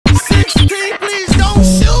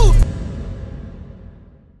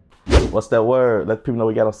What's that word? Let people know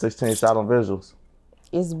we got on 16 shot on Visualz.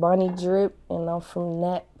 It's Bonni Drip, and I'm from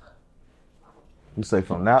Nap. You say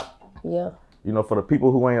from Nap? Yeah. You know, for the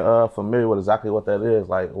people who ain't familiar with exactly what that is,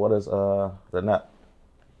 like, what is the Nap?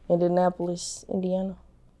 Indianapolis, Indiana.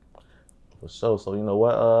 For sure. So, you know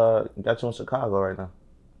what got you in Chicago right now?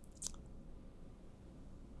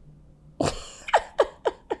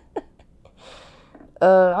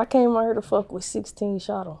 I came out here to fuck with 16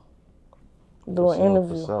 shot on. Do an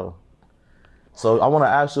interview. For sure. So I want to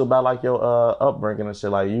ask you about like your upbringing and shit.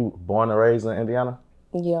 Like, you born and raised in Indiana?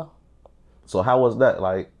 Yeah. So how was that?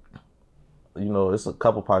 Like, you know, it's a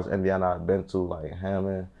couple parts of Indiana I've been to, like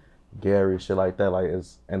Hammond, Gary, shit like that. Like,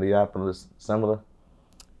 is Indianapolis similar?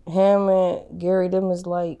 Hammond, Gary, them is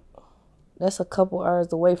like, that's a couple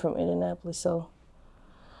hours away from Indianapolis, so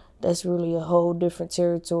that's really a whole different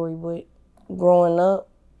territory. But growing up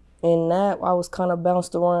in Nap, I was kind of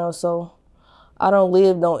bounced around, so I don't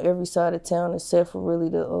live on every side of town except for really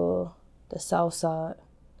the south side.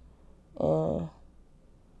 And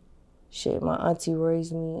shit, my auntie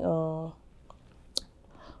raised me.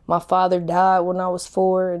 My father died when I was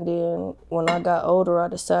 4, and then when I got older, I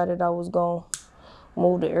decided I was gonna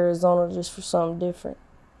move to Arizona just for something different.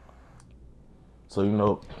 So, you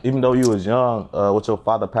know, even though you was young, with your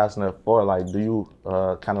father passing at 4, like, do you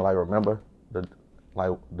kind of like remember the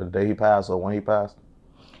day he passed or when he passed?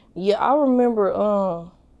 Yeah, I remember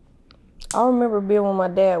being with my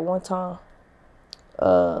dad one time.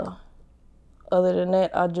 Other than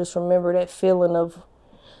that, I just remember that feeling of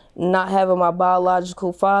not having my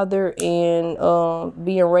biological father and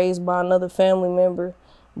being raised by another family member.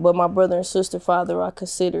 But my brother and sister father, I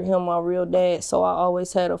consider him my real dad, so I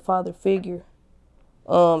always had a father figure.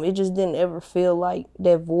 It just didn't ever feel like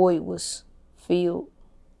that void was filled.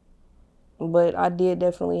 But I did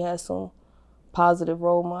definitely have some positive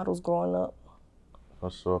role models growing up. For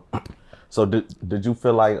sure. So did you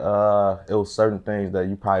feel like it was certain things that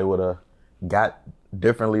you probably would have got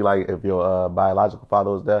differently, like if your biological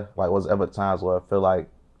father was there? Like, was ever times where I feel like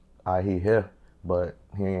he here, but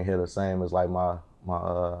he ain't here the same as like my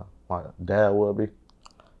dad would be?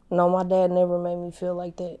 No, my dad never made me feel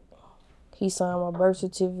like that. He signed my birth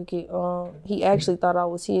certificate. He actually thought I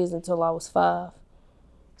was his until I was 5.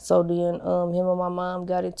 So then him and my mom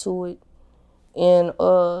got into it. And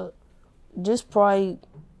just probably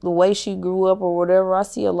the way she grew up or whatever, I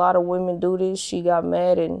see a lot of women do this. She got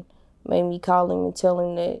mad and made me call him and tell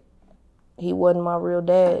him that he wasn't my real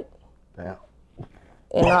dad. Damn.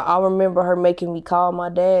 And I remember her making me call my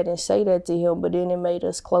dad and say that to him, but then it made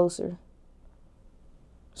us closer.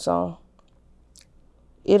 So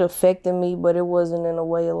it affected me, but it wasn't in a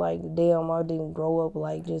way of like, damn, I didn't grow up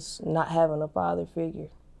like just not having a father figure.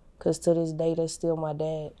 Because to this day, that's still my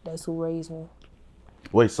dad. That's who raised me.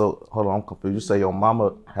 Wait, so hold on, I'm confused. You say your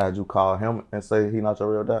mama had you call him and say he not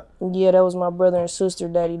your real dad? Yeah, that was my brother and sister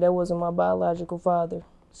daddy. That wasn't my biological father.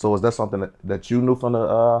 So was that something that you knew from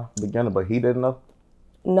the beginning, but he didn't know?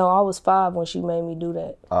 No, I was 5 when she made me do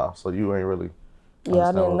that. So you ain't really. Yeah,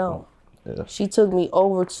 I didn't know. Yeah. She took me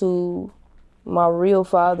over to my real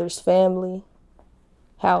father's family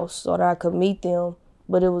house so that I could meet them,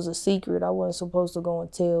 but it was a secret. I wasn't supposed to go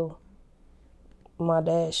and tell my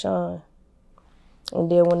dad, Sean. And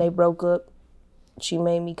then when they broke up, she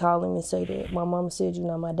made me call him and say that my mama said you're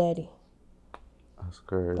not my daddy. That's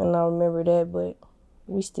crazy. And I remember that, but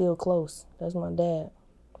we still close. That's my dad.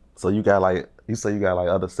 So you got like, you say you got like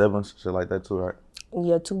other siblings, shit like that too, right?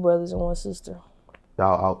 Yeah, 2 brothers and 1 sister.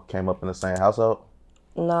 Y'all came up in the same household?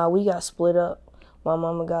 Nah, we got split up. My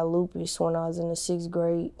mama got lupus when I was in the 6th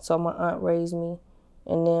grade, so my aunt raised me.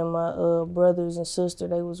 And then my brothers and sister,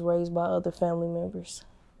 they was raised by other family members.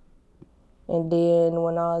 And then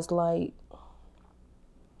when I was like,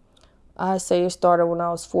 I say it started when I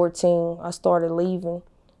was 14, I started leaving.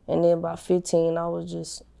 And then by 15, I was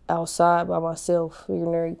just outside by myself,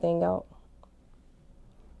 figuring everything out.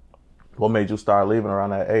 What made you start leaving around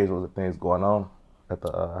that age? Was it things going on at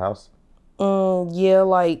the house? Yeah,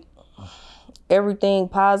 like everything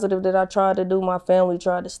positive that I tried to do, my family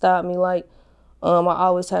tried to stop me. Like, I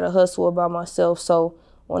always had a hustle about myself. So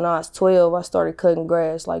when I was 12, I started cutting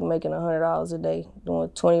grass, like making $100 a day, doing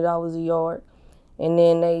 $20 a yard. And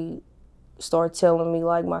then they started telling me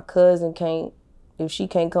like my cousin can't, if she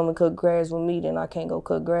can't come and cut grass with me, then I can't go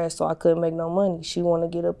cut grass. So I couldn't make no money. She want to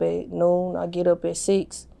get up at noon, I get up at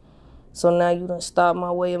 6. So now you done stopped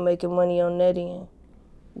my way of making money on that end.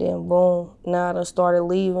 Then boom, now I done started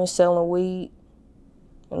leaving, selling weed.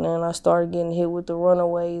 And then I started getting hit with the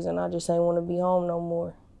runaways, and I just ain't want to be home no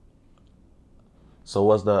more. So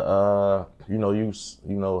was the, you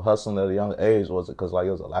know, hustling at a young age, was it because like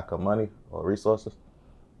it was a lack of money or resources?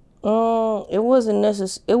 It wasn't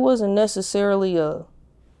necessarily a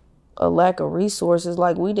lack of resources.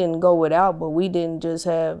 Like, we didn't go without, but we didn't just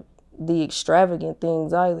have the extravagant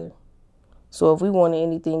things either. So if we wanted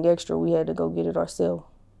anything extra, we had to go get it ourselves.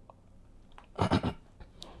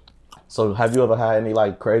 So have you ever had any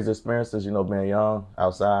like crazy experiences, you know, being young,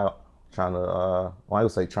 outside, trying to, well, I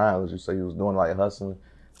would say trying, as you say you was doing like hustling,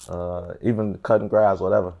 even cutting grass,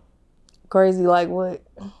 whatever. Crazy like what?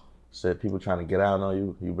 Shit, people trying to get out on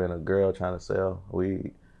you. You been a girl trying to sell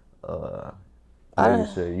weed. Maybe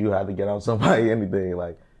shit, you had to get on somebody, anything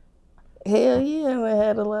like. Hell yeah, I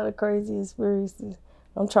had a lot of crazy experiences.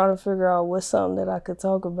 I'm trying to figure out what's something that I could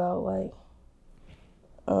talk about, like,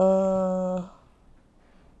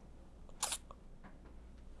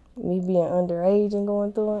 me being underage and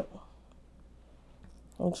going through it.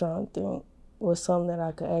 I'm trying to think what's something that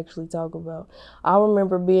I could actually talk about. I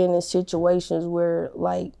remember being in situations where,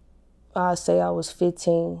 like, I say I was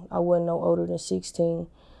 15, I wasn't no older than 16,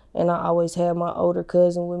 and I always had my older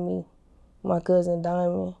cousin with me, my cousin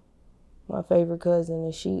Diamond, my favorite cousin,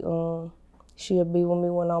 and she'd be with me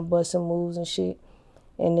when I'm busting moves and shit.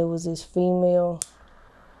 And it was this female,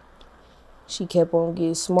 she kept on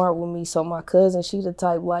getting smart with me. So my cousin, she the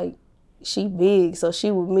type, like, she big, so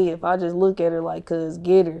she with me. If I just look at her like, cuz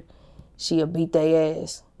get her, she'll beat they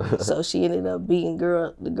ass. So she ended up beating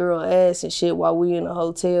the girl ass and shit while we in the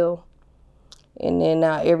hotel. And then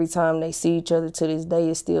now every time they see each other to this day,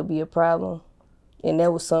 it still be a problem. And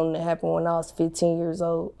that was something that happened when I was 15 years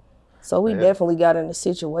old. So we definitely got into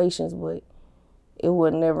situations, but it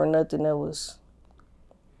was never nothing that was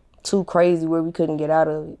too crazy where we couldn't get out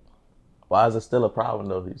of it. Why is it still a problem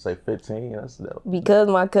though? You say 15? That's still. Because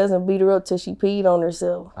my cousin beat her up till she peed on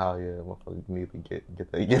herself. Oh yeah, motherfuckers need to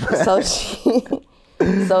get that.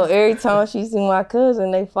 So every time she see my cousin,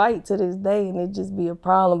 they fight to this day, and it just be a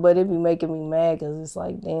problem. But it be making me mad because it's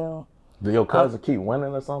like, damn. Do your cousin keep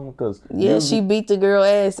winning or something? Cause yeah, she beat the girl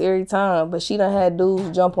ass every time, but she done had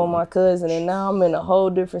dudes jump on my cousin, and now I'm in a whole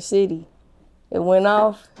different city. It went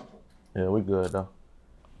off. Yeah, we good though.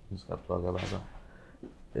 Just gotta plug that out.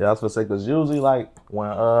 Yeah, I was gonna say, cause usually like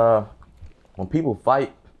when people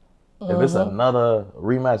fight, if it's another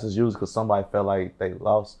rematch, it's usually cause somebody felt like they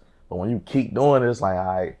lost. But when you keep doing it, it's like, all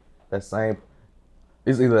right, it's either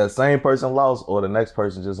that same person lost or the next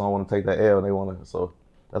person just don't want to take that L and they want to. So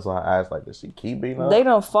that's why I asked, like, does she keep beating up? They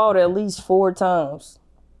done fought at least 4 times.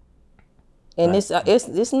 And it's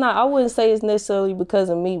not, I wouldn't say it's necessarily because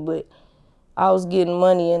of me, but I was getting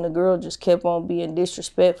money and the girl just kept on being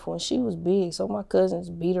disrespectful, and she was big, so my cousins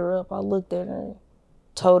beat her up. I looked at her and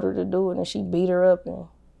told her to do it, and she beat her up, and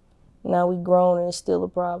now we grown and it's still a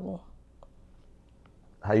problem.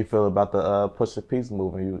 How you feel about the Push the Peace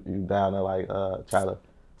movement? You down there like try to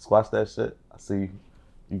squash that shit? I see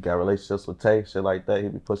you got relationships with Tay, shit like that. He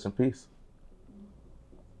be pushing peace.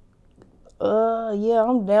 Yeah,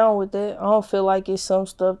 I'm down with that. I don't feel like it's some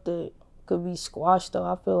stuff that could be squashed though.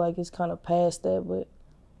 I feel like it's kind of past that, but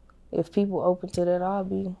if people open to that, I'll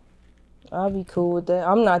be cool with that.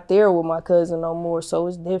 I'm not there with my cousin no more, so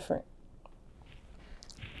it's different.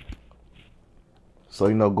 So,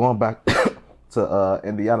 you know, going back to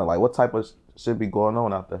Indiana, like what type of shit be going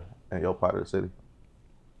on out there in your part of the city?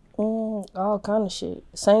 All kind of shit.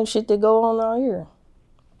 Same shit that go on out here.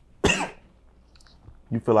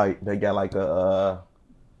 You feel like they got like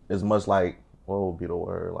as much like, what would be the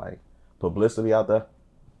word, like publicity out there?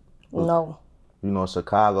 No. You know, in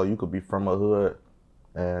Chicago, you could be from a hood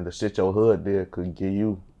and the shit your hood did could give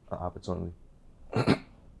you an opportunity.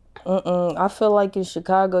 I feel like in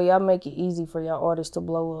Chicago, y'all make it easy for y'all artists to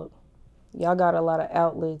blow up. Y'all got a lot of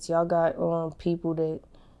outlets. Y'all got people that,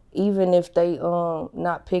 even if they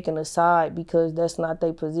not picking a side because that's not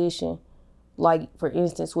their position, like for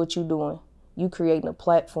instance, what you doing? You creating a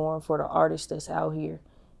platform for the artists that's out here.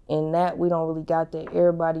 And that, we don't really got that.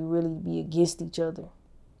 Everybody really be against each other.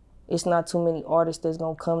 It's not too many artists that's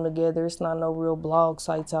gonna come together. It's not no real blog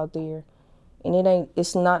sites out there. And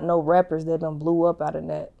it's not no rappers that done blew up out of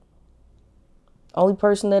that. Only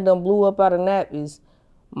person that done blew up out of that is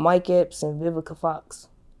Mike Epps and Vivica Fox.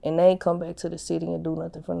 And they ain't come back to the city and do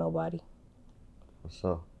nothing for nobody.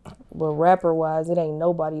 So, but rapper-wise, it ain't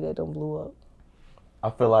nobody that done blew up. I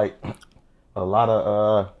feel like a lot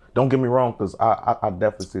of, don't get me wrong, because I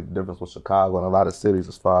definitely see the difference with Chicago and a lot of cities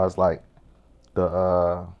as far as like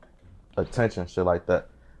the attention, shit like that.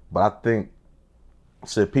 But I think,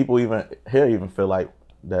 shit, people even feel like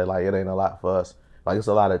that, like it ain't a lot for us. Like it's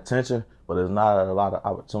a lot of attention, but there's not a lot of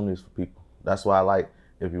opportunities for people. That's why, like,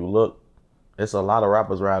 if you look, it's a lot of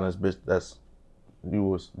rappers around this bitch that's, you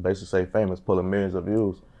was basically say famous, pulling millions of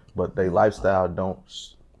views, but they lifestyle don't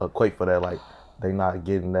equate for that. Like they not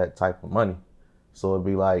getting that type of money. So it'd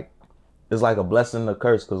be like, it's like a blessing and a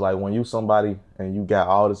curse, because like when you somebody and you got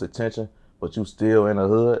all this attention, but you still in the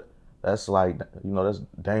hood, that's like, that's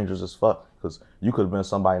dangerous as fuck, because you could have been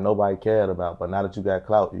somebody nobody cared about, but now that you got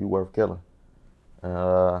clout, you worth killing.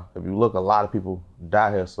 If you look, a lot of people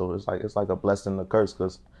die here, so it's like a blessing and a curse,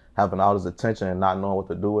 because having all this attention and not knowing what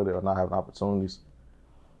to do with it or not having opportunities.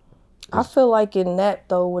 I feel like in that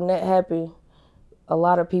though, when that happened, a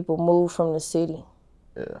lot of people moved from the city.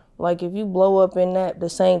 Yeah. Like if you blow up in that, the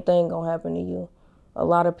same thing gonna happen to you. A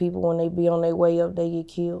lot of people, when they be on their way up, they get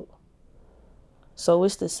killed. So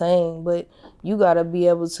it's the same, but you gotta be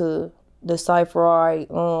able to decipher, all right,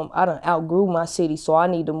 I done outgrew my city, so I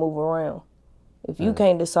need to move around. If you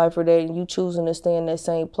can't decipher that and you choosing to stay in that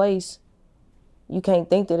same place, you can't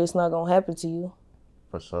think that it's not gonna happen to you.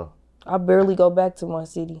 For sure. I barely go back to my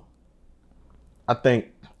city. I think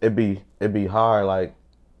it'd be hard. Like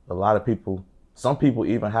a lot of people, some people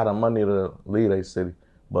even have the money to leave their city,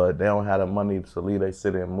 but they don't have the money to leave their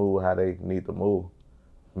city and move how they need to move.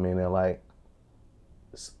 Meaning, like,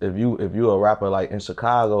 if you a rapper like in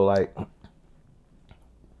Chicago, like,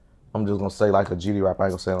 I'm just gonna say like a GD rapper, I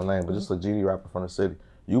ain't gonna say no name, but just a GD rapper from the city.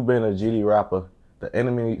 You been a GD rapper, the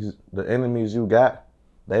enemies you got,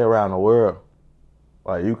 they around the world.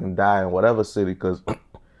 Like you can die in whatever city, because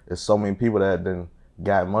there's so many people that then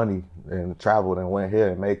got money and traveled and went here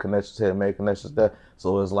and made connections here, made connections there.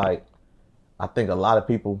 So it's like, I think a lot of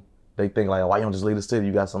people, they think like, why you don't just leave the city?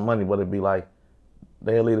 You got some money, but it'd be like,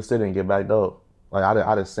 they'll leave the city and get back up. Like I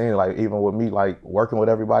done seen, like even with me, like working with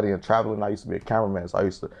everybody and traveling, I used to be a cameraman, so I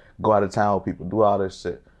used to go out of town with people, do all this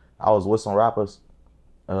shit. I was with some rappers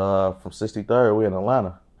from 63rd, we in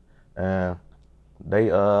Atlanta, and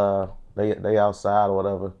they outside or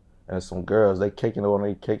whatever, and some girls, they kicking it when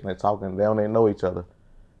they kicking and talking, they don't even know each other.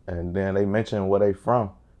 And then they mention where they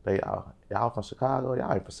from. Y'all from Chicago?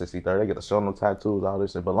 Y'all ain't from 63rd. They get to show them tattoos, all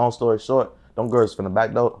this shit. But long story short, them girls finna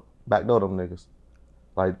backdoor them niggas.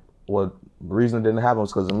 Like, what the reason it didn't happen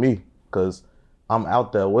was because of me. Because I'm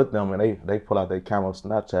out there with them, and they pull out their camera on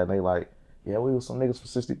Snapchat, and they like, yeah, we was some niggas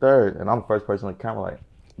from 63rd. And I'm the first person on the camera like,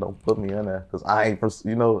 don't put me in there, because I ain't from,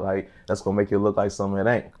 like, that's gonna make it look like something it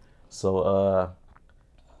ain't. So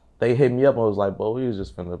they hit me up and was like, bro, we was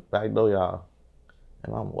just finna backdoor y'all.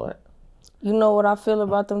 And I'm what? You know what I feel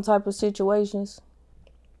about them type of situations?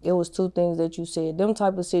 It was two things that you said. Them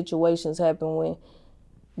type of situations happen when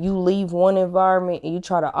you leave one environment and you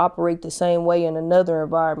try to operate the same way in another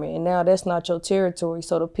environment. And now that's not your territory.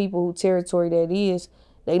 So the people who territory that is,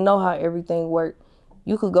 they know how everything works.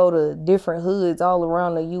 You could go to different hoods all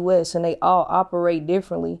around the U.S. and they all operate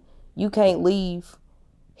differently. You can't leave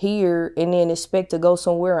here and then expect to go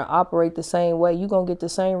somewhere and operate the same way. You're going to get the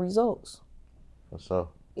same results. So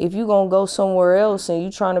if you're going to go somewhere else and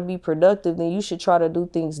you're trying to be productive, then you should try to do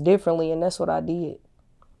things differently, and that's what I did.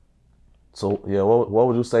 So, yeah, what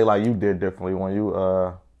would you say, like, you did differently when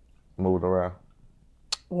you moved around?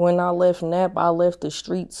 When I left Nap, I left the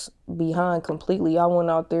streets behind completely. I went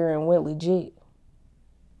out there and went legit.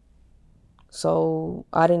 So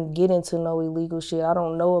I didn't get into no illegal shit. I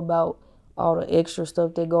don't know about all the extra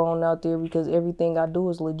stuff that go on out there because everything I do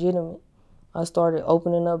is legitimate. I started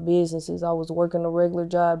opening up businesses. I was working a regular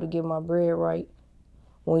job to get my bread right.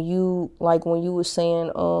 When you were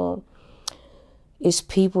saying, it's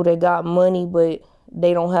people that got money, but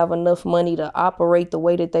they don't have enough money to operate the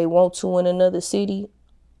way that they want to in another city.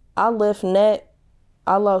 I left Nat.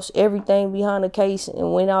 I lost everything behind the case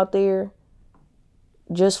and went out there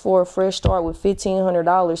just for a fresh start with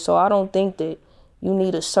 $1,500. So I don't think that you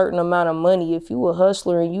need a certain amount of money. If you a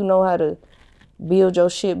hustler and you know how to build your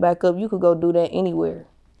shit back up, you could go do that anywhere.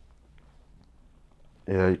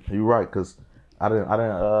 Yeah, you're right, because I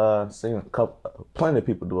didn't seen plenty of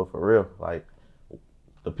people do it for real. Like,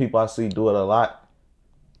 the people I see do it a lot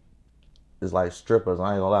is like strippers.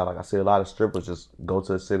 I ain't gonna lie. Like, I see a lot of strippers just go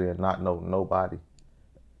to the city and not know nobody.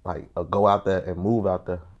 Like, go out there and move out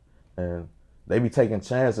there. And they be taking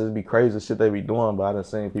chances. It be crazy shit they be doing, but I done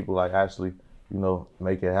seen people like actually,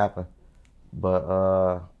 make it happen.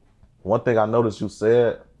 But one thing I noticed you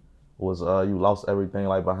said was you lost everything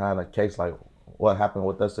like behind a case. Like, what happened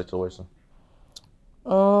with that situation?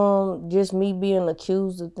 Just me being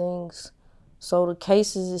accused of things. So the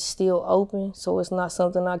cases is still open, so it's not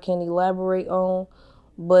something I can elaborate on.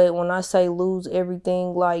 But when I say lose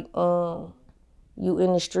everything, like you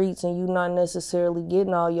in the streets and you not necessarily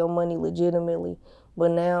getting all your money legitimately,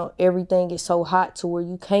 but now everything is so hot to where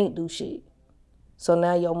you can't do shit. So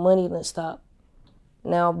now your money done stopped.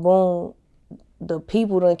 Now, boom, the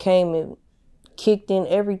people done came and kicked in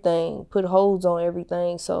everything, put holds on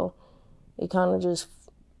everything. So it kind of just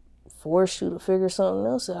force you to figure something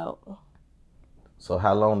else out. So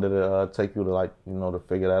how long did it take you to, like, you know, to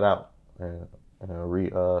figure that out and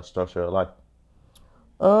restructure your life?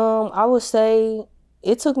 I would say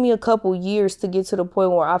it took me a couple years to get to the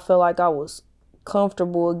point where I felt like I was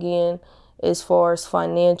comfortable again as far as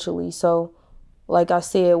financially. So like I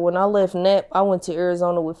said, when I left NAP, I went to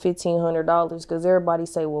Arizona with $1,500 because everybody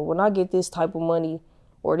say, well, when I get this type of money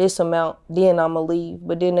or this amount, then I'ma leave.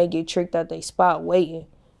 But then they get tricked out they spot waiting.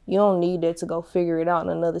 You don't need that to go figure it out in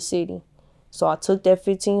another city. So I took that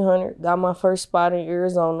 $1,500, got my first spot in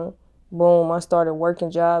Arizona. Boom, I started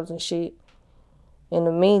working jobs and shit. In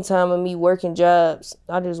the meantime of me working jobs,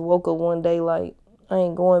 I just woke up one day like, I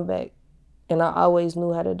ain't going back. And I always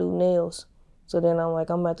knew how to do nails. So then I'm like,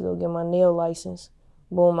 I'm about to go get my nail license.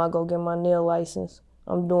 Boom, I go get my nail license.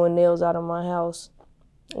 I'm doing nails out of my house.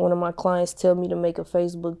 One of my clients tell me to make a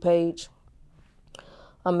Facebook page.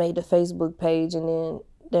 I made the Facebook page, and then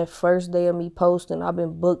that first day of me posting, I've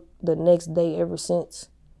been booked the next day ever since.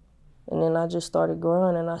 And then I just started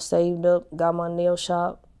grinding. I saved up, got my nail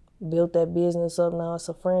shop, built that business up. Now it's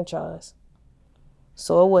a franchise.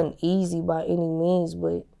 So it wasn't easy by any means,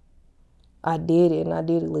 but I did it, and I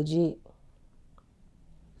did it legit.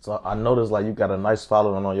 So I noticed like you got a nice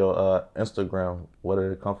following on your Instagram. Where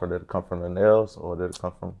did it come from? Did it come from the nails, or did it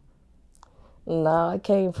come from? Nah, it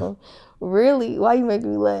came from, really? Why you make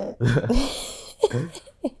me laugh?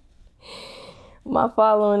 My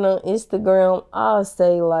following on Instagram, I'll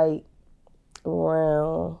say like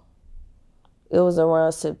around, it was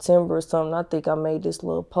around September or something. I think I made this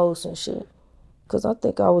little post and shit. Cause I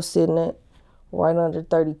think I was sitting at right under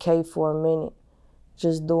 30K for a minute,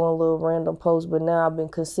 just doing little random posts. But now I've been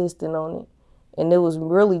consistent on it. And it was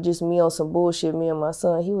really just me on some bullshit, me and my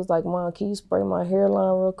son. He was like, Mom, can you spray my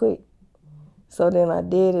hairline real quick? So then I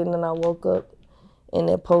did it, and then I woke up and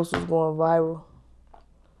that post was going viral.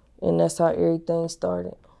 And that's how everything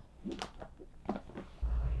started.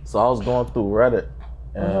 So I was going through Reddit,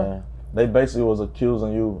 and they basically was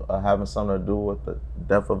accusing you of having something to do with the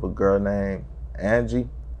death of a girl named Angie.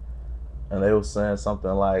 And they were saying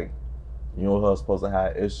something like you and her supposed to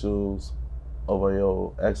have issues over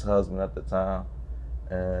your ex-husband at the time,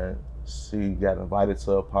 and she got invited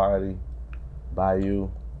to a party by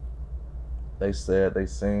you. They said they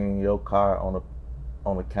seen your car on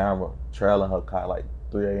the camera trailing her car like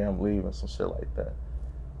 3 a.m. leaving, some shit like that.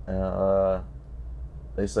 And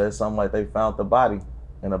they said something like they found the body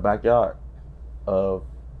in the backyard of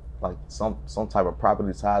like some type of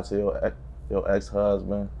property tied to your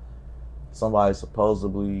ex-husband. Somebody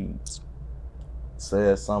supposedly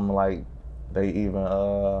said something like they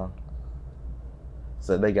even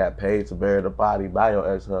said they got paid to bury the body by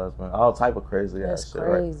your ex-husband. All type of crazy ass shit,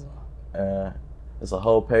 right? That's crazy. And it's a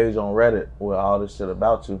whole page on Reddit with all this shit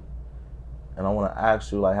about you. And I want to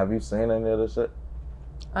ask you, like, have you seen any of this shit?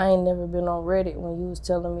 I ain't never been on Reddit. When you was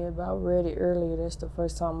telling me about Reddit earlier, that's the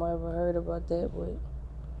first time I ever heard about that. But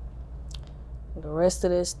the rest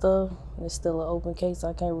of that stuff, it's still an open case.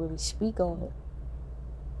 I can't really speak on it.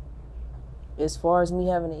 As far as me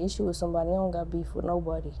having an issue with somebody, I don't got beef with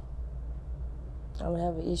nobody. I don't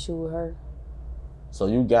have an issue with her. So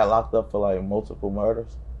you got locked up for like multiple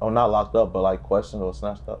murders? Oh, not locked up, but like questioned or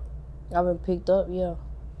snatched up? I've been picked up, yeah.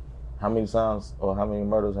 How many times or how many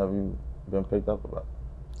murders have you been picked up about?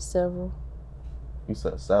 Several. You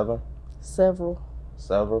said 7? Several.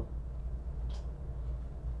 Several?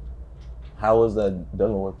 How is that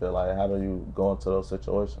dealing with it? Like, how do you go into those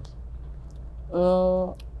situations?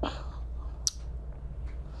 The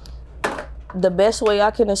best way I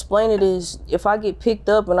can explain it is if I get picked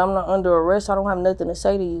up and I'm not under arrest, I don't have nothing to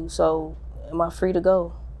say to you. So am I free to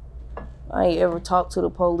go? I ain't ever talked to the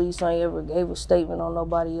police. I ain't ever gave a statement on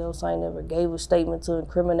nobody else. I ain't ever gave a statement to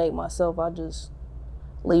incriminate myself. I just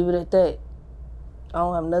leave it at that. I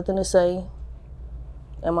don't have nothing to say.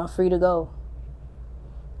 Am I free to go?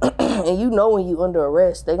 And you know when you under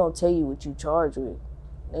arrest, they gonna tell you what you charged with.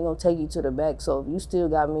 They gonna take you to the back. So if you still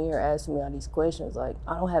got me here asking me all these questions, like,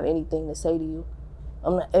 I don't have anything to say to you.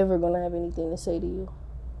 I'm not ever gonna have anything to say to you.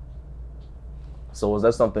 So was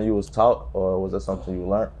that something you was taught, or was that something you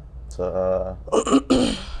learned to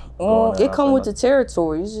it come with the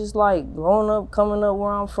territory. It's just like growing up, coming up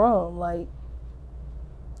where I'm from. Like,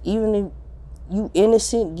 even if you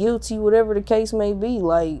innocent, guilty, whatever the case may be,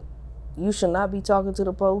 like, you should not be talking to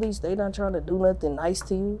the police. They not trying to do nothing nice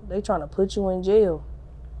to you. They trying to put you in jail.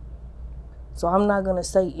 So I'm not gonna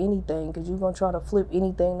say anything because you're gonna try to flip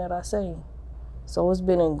anything that I say. So it's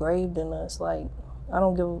been engraved in us. Like, I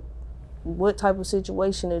don't give a what type of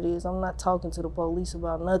situation it is. I'm not talking to the police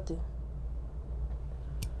about nothing.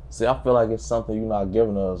 See, I feel like it's something you're not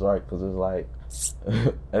giving us, right? Because it's like,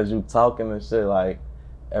 as you talking and shit, like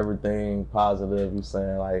everything positive, you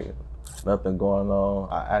saying like nothing going on.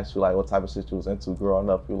 I asked you like what type of shit you was into growing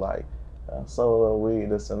up. You like solo weed,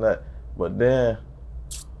 this and that. But then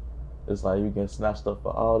it's like you get snatched up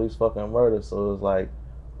for all these fucking murders. So it's like,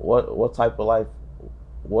 what type of life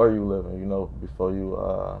were you living? You know, before you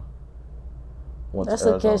went That's to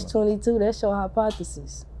a Arizona? catch-22. That's your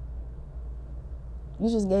hypothesis. You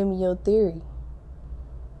just gave me your theory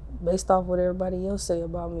based off what everybody else say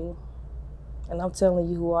about me. And I'm telling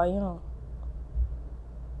you who I am.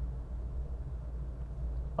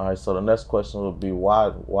 All right, so the next question would be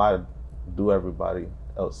why do everybody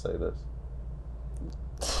else say this?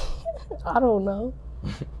 I don't know.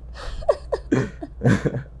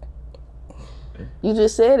 You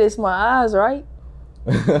just said it's my eyes, right?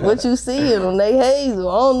 What you see in them, they hazel.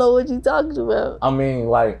 I don't know what you talking about. I mean,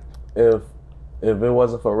 like, if it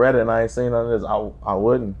wasn't for Reddit and I ain't seen none of this, I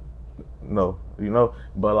wouldn't know, you know?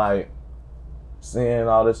 But like, seeing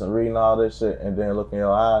all this and reading all this shit and then looking in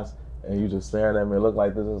your eyes and you just staring at me and look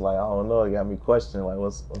like this is like, I don't know, it got me questioning like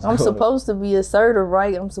what's I'm supposed to be assertive,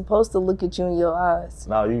 right? I'm supposed to look at you in your eyes.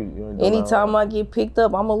 No, you ain't doing Anytime right. I get picked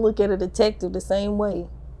up, I'm gonna look at a detective the same way.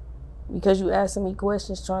 Because you asking me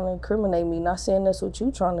questions trying to incriminate me. Not saying that's what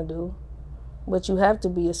you trying to do. But you have to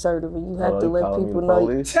be assertive and you have to let people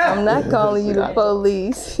know. I'm not calling you the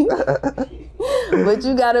police. But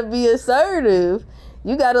you gotta be assertive.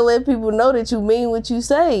 You gotta let people know that you mean what you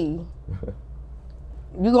say.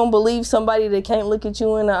 You gonna believe somebody that can't look at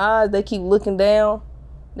you in the eyes? They keep looking down.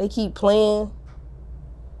 They keep playing.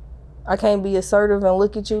 I can't be assertive and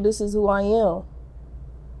look at you. This is who I am.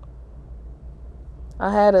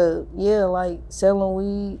 I had like selling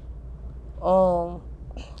weed.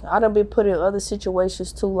 I done been put in other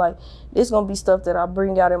situations too. Like, this gonna be stuff that I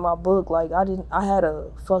bring out in my book. Like, I had a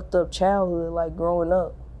fucked up childhood, like growing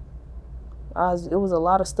up. It was a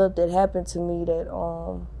lot of stuff that happened to me that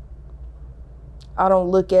I don't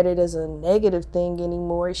look at it as a negative thing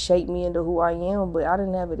anymore. It shaped me into who I am, but I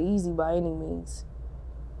didn't have it easy by any means.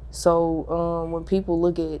 So when people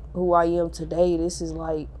look at who I am today, this is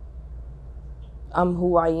like, I'm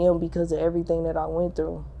who I am because of everything that I went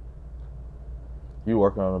through. You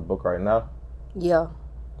working on a book right now? Yeah.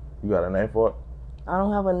 You got a name for it? I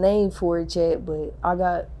don't have a name for it yet, but I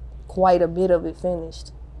got quite a bit of it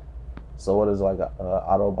finished. So what is it, like a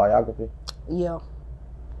autobiography? Yeah.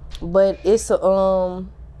 But it's I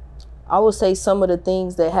would say some of the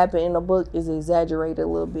things that happen in the book is exaggerated a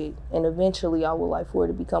little bit, and eventually I would like for it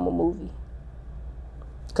to become a movie.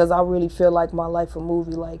 Cause I really feel like my life a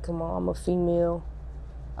movie. Like, come on, I'm a female.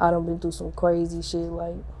 I done been through some crazy shit.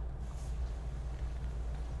 Like,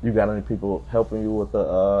 you got any people helping you with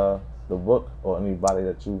the book, or anybody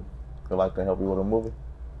that you feel like can help you with a movie?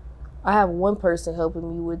 I have one person helping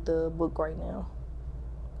me with the book right now.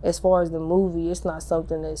 As far as the movie, it's not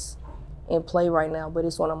something that's in play right now, but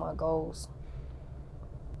it's one of my goals.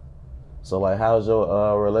 So like, how's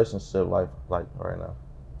your relationship life like right now?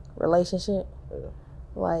 Relationship? Yeah.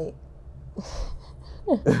 Like,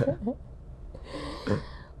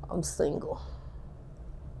 I'm single.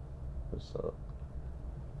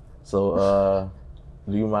 So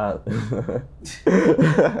do you mind?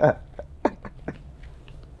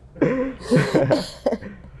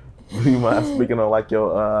 Do you mind speaking on like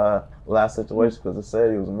your last situation? Because it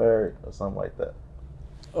said you was married or something like that.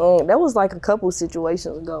 That was like a couple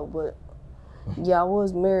situations ago, but yeah, I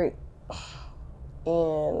was married.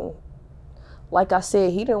 And like I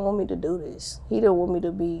said, he didn't want me to do this. He didn't want me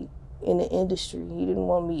to be in the industry. He didn't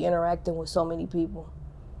want me interacting with so many people.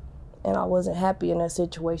 And I wasn't happy in that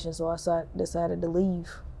situation, so I decided to leave.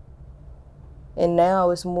 And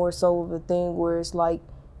now it's more so of a thing where it's like,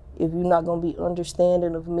 if you're not gonna be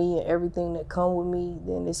understanding of me and everything that come with me,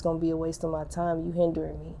 then it's gonna be a waste of my time. You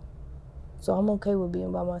hindering me. So I'm okay with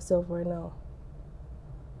being by myself right now.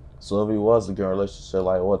 So if you was to get in a relationship,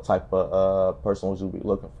 like what type of person would you be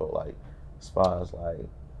looking for? Like, as far as like,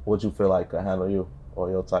 what you feel like could handle you or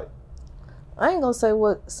your type? I ain't gonna say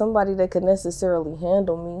somebody that could necessarily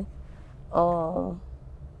handle me.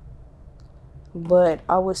 But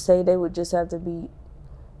I would say they would just have to be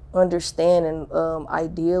understanding.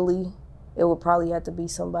 Ideally, it would probably have to be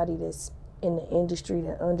somebody that's in the industry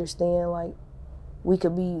that understand, like, we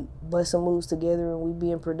could be busting moves together and we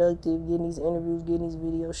being productive, getting these interviews, getting these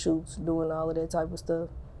video shoots, doing all of that type of stuff.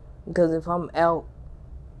 Because if I'm out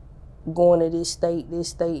going to this state,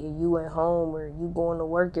 and you at home, or you going to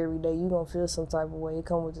work every day, you gonna feel some type of way. It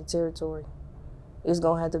come with the territory. It's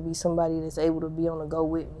gonna have to be somebody that's able to be on the go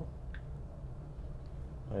with me.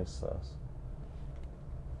 Makes sense.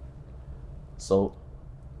 So,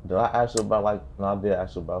 Did I ask you about like? No, I did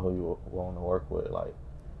ask you about who you want to work with, like.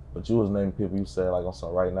 But you was naming people you said like on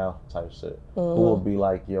some right now type shit. Mm-hmm. Who would be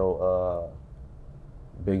like your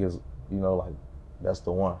biggest? You know, like that's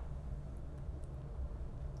the one.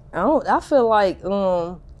 I feel like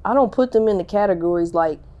I don't put them in the categories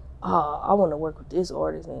like, oh, I want to work with this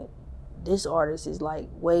artist and this artist is like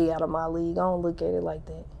way out of my league. I don't look at it like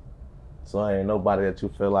that. So ain't nobody that you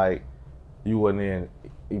feel like you wouldn't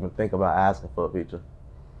even think about asking for a feature.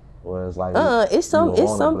 Or it's like it's some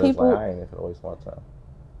people. Like, I ain't even gonna waste my time.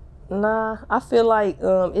 Nah, I feel like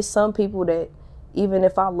it's some people that even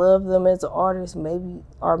if I love them as an artist, maybe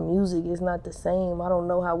our music is not the same. I don't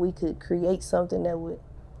know how we could create something that would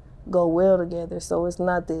go well together. So it's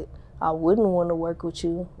not that I wouldn't want to work with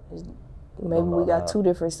you. Maybe we got two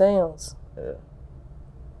different sounds. Yeah.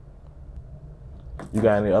 You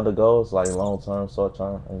got any other goals, like long term, short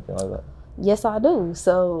term, anything like that? Yes, I do.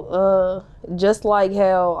 So just like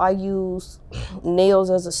how I use nails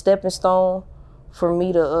as a stepping stone for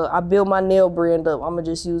me to, I built my nail brand up. I'm going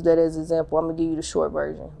to just use that as an example. I'm going to give you the short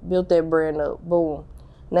version. Built that brand up. Boom.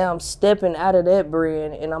 Now I'm stepping out of that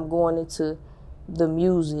brand and I'm going into the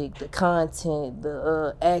music, the content,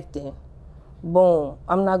 the acting. Boom.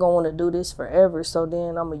 I'm not going to want to do this forever. So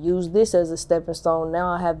then I'm going to use this as a stepping stone. Now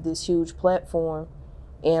I have this huge platform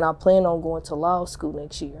and I plan on going to law school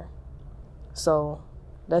next year. So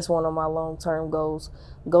that's one of my long-term goals.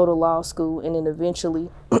 Go to law school and then eventually,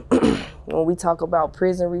 when we talk about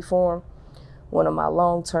prison reform, one of my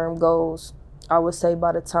long-term goals, I would say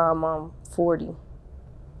by the time I'm 40,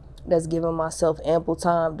 that's giving myself ample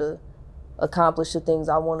time to accomplish the things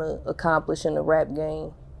I want to accomplish in the rap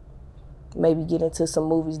game. Maybe get into some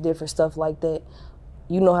movies, different stuff like that.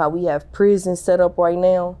 You know how we have prisons set up right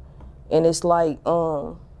now, and it's like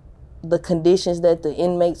the conditions that the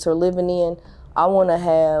inmates are living in. I want to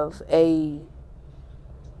have a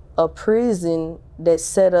prison that's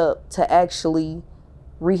set up to actually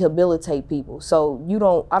rehabilitate people. So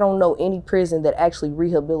I don't know any prison that actually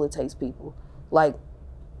rehabilitates people. Like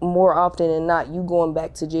more often than not, you going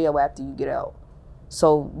back to jail after you get out.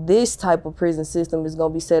 So this type of prison system is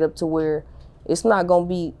going to be set up to where it's not going to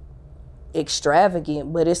be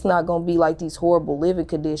extravagant, but it's not going to be like these horrible living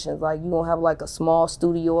conditions. Like you're going to have like a small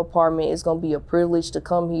studio apartment. It's going to be a privilege to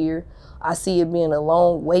come here. I see it being a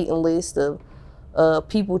long waiting list of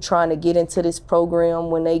people trying to get into this program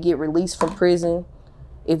when they get released from prison.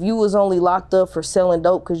 If you was only locked up for selling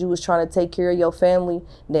dope because you was trying to take care of your family,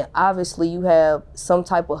 then obviously you have some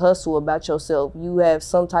type of hustle about yourself. You have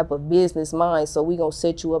some type of business mind. So we gonna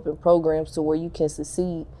set you up in programs to where you can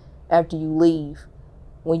succeed after you leave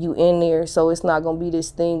when you in there. So it's not gonna be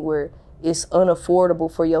this thing where it's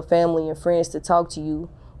unaffordable for your family and friends to talk to you.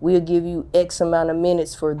 We'll give you X amount of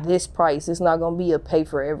minutes for this price. It's not gonna be a pay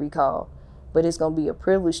for every call, but it's gonna be a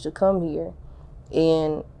privilege to come here.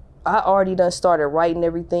 And I already done started writing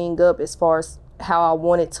everything up as far as how I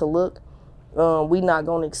want it to look. We not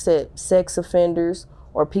gonna accept sex offenders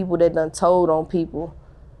or people that done told on people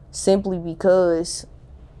simply because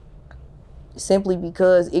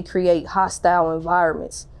it create hostile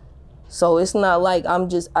environments. So it's not like I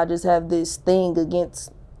just have this thing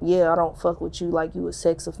against, yeah, I don't fuck with you like you a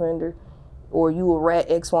sex offender or you a rat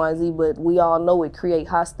X, Y, and Z, but we all know it create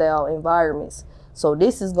hostile environments. So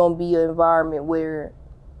this is gonna be an environment where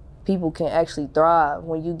people can actually thrive.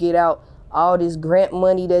 When you get out, all this grant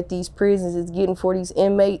money that these prisons is getting for these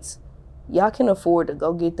inmates, y'all can afford to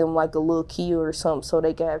go get them like a little Kia or something so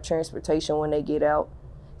they can have transportation when they get out.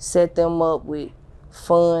 Set them up with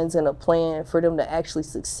funds and a plan for them to actually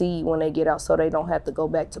succeed when they get out so they don't have to go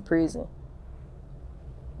back to prison.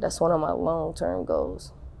 That's one of my long-term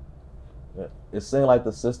goals. Yeah. It seems like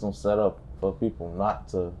the system's set up for people not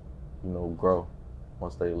to, grow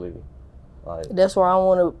once they leave. Like, that's where I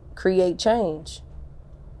want to create change.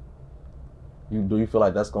 Do you feel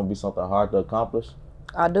like that's going to be something hard to accomplish?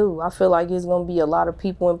 I do. I feel like it's going to be a lot of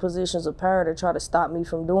people in positions of power to try to stop me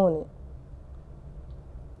from doing it.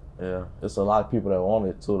 Yeah, it's a lot of people that want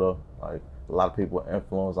it too, though. Like, a lot of people with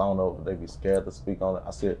influence. I don't know if they be scared to speak on it.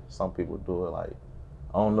 I see some people do it. Like,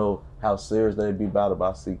 I don't know how serious they be about it, but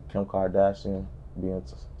I see Kim Kardashian being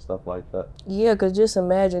stuff like that. Yeah, because just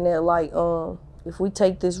imagine that, like, if we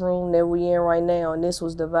take this room that we in right now and this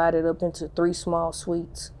was divided up into 3 small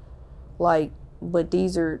suites, like, but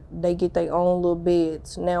they get their own little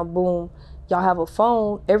beds. Now, boom, y'all have a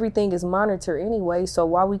phone. Everything is monitored anyway, so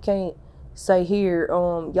why we can't say here,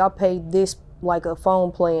 y'all pay this like a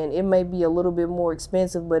phone plan. It may be a little bit more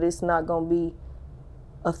expensive, but it's not going to be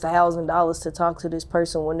 $1,000 to talk to this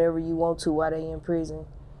person whenever you want to while they in prison.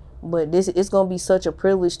 But it's gonna be such a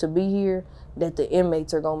privilege to be here that the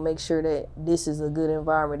inmates are gonna make sure that this is a good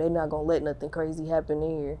environment. They're not gonna let nothing crazy happen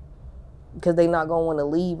in here because they're not gonna want to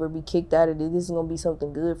leave or be kicked out of it. This is gonna be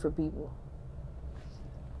something good for people.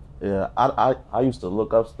 Yeah, I used to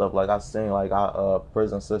look up stuff, like I seen like our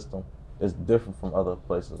prison system is different from other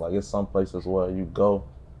places. Like it's some places where you go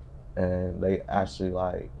and they actually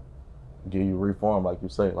like give you reform, like you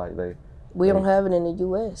say, like we don't have it in the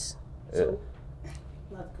U.S. Yeah. So,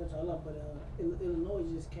 not to cut y'all up, but Illinois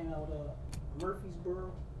just came out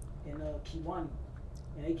Murfreesboro and Kewanee,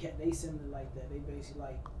 and they similar like that. They basically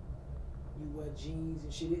like you wear jeans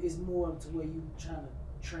and shit. It's more to where you trying to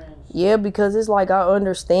Yeah, because it's like I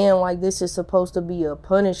understand like this is supposed to be a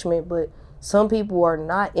punishment, but some people are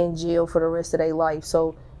not in jail for the rest of their life,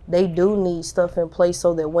 so they do need stuff in place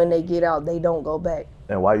so that when they get out, they don't go back.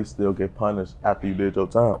 And why you still get punished after you did your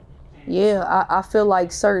time? Yeah, I feel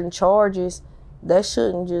like certain charges that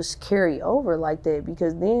shouldn't just carry over like that,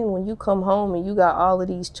 because then when you come home and you got all of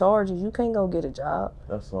these charges, you can't go get a job.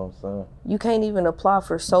 That's what I'm saying. You can't even apply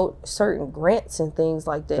for certain grants and things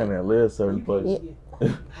like that. Can't even live certain places.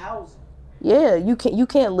 Housing. Yeah, you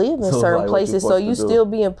can't live in certain places, so you still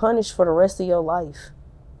being punished for the rest of your life.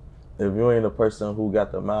 If you ain't a person who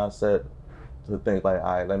got the mindset to think like,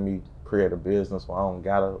 all right, let me create a business where I don't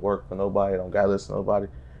gotta work for nobody, don't gotta listen to nobody,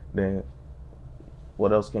 then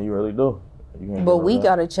what else can you really do? But we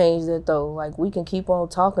gotta change that though. Like we can keep on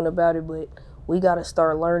talking about it, but we gotta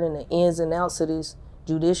start learning the ins and outs of this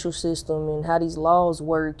judicial system and how these laws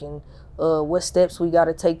work and what steps we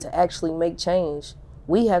gotta take to actually make change.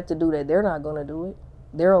 We have to do that. They're not gonna do it.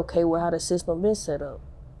 They're okay with how the system been set up.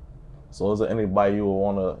 So is there anybody you would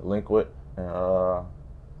want to link with and,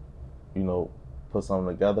 you know, put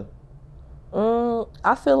something together?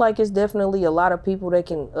 I feel like it's definitely a lot of people that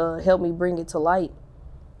can help me bring it to light.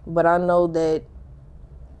 But I know that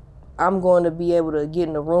I'm going to be able to get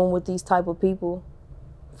in the room with these type of people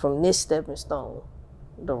from this stepping stone,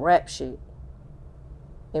 the rap shit,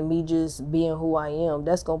 and me just being who I am.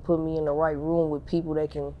 That's going to put me in the right room with people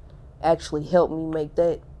that can actually help me make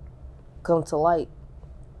that come to light.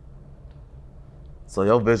 So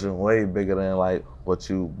your vision way bigger than like what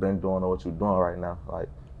you've been doing or what you're doing right now. Like,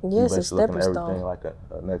 yes, it's a stepping stone. Everything like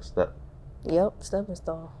a next step. Yep, stepping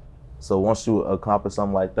stone. So once you accomplish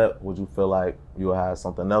something like that, would you feel like you'll have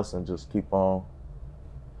something else and just keep on?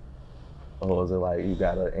 Or is it like you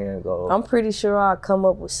got an end goal? I'm pretty sure I'll come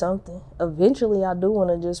up with something. Eventually, I do want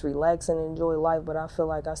to just relax and enjoy life, but I feel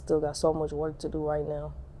like I still got so much work to do right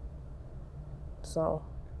now. So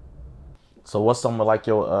what's some of like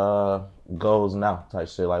your goals now type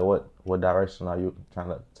shit? Like what direction are you trying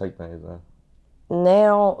to take things in?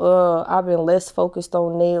 Now, I've been less focused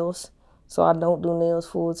on nails, so I don't do nails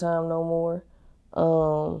full time no more.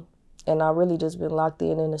 And I really just been locked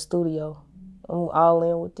in the studio. I'm all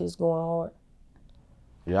in with this, going hard.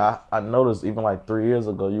 Yeah, I noticed even like 3 years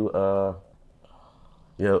ago,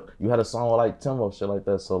 you had a song with like Timbo, shit like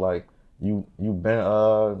that. So like you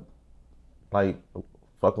been like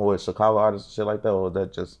fucking with Chicago artists and shit like that, or was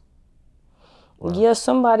that just? Well. Yeah, it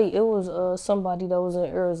was somebody that was in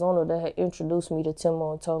Arizona that had introduced me to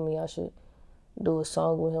Timbo and told me I should do a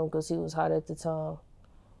song with him because he was hot at the time.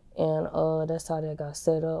 And that's how that got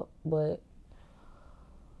set up. But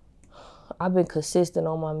I've been consistent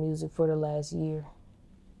on my music for the last year.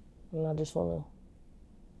 And I just want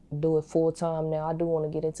to do it full time now. I do want to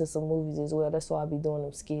get into some movies as well. That's why I be doing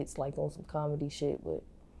them skits, like on some comedy shit. But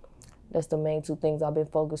that's the main two things I've been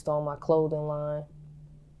focused on, my clothing line.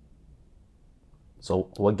 So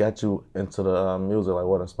what got you into the music? Like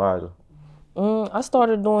what inspired you? I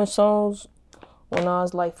started doing songs when I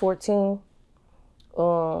was like 14.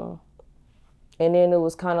 And then it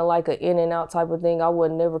was kind of like an in and out type of thing. I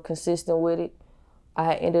wasn't never consistent with it. I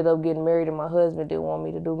had ended up getting married and my husband didn't want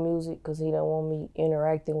me to do music because he didn't want me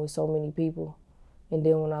interacting with so many people. And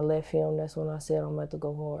then when I left him, that's when I said I'm about to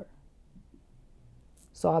go hard.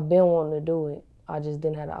 So I've been wanting to do it. I just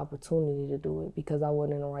didn't have the opportunity to do it because I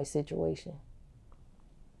wasn't in the right situation.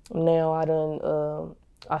 Now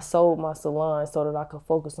I sold my salon so that I could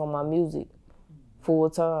focus on my music full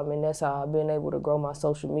time, and that's how I've been able to grow my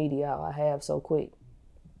social media out. I have so quick.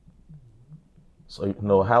 So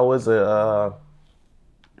how is it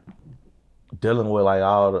dealing with like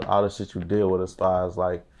all the shit you deal with as far as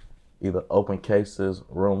like either open cases,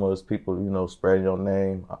 rumors, people spreading your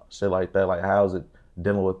name, shit like that? Like how is it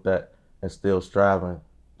dealing with that and still striving,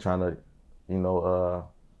 trying to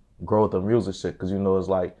grow with the music shit? Because it's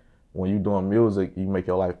like when you doing music, you make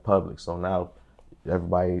your life public. So now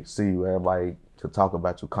everybody see you, everybody to talk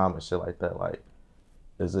about you, comment, shit like that. Like,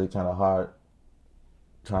 is it kind of hard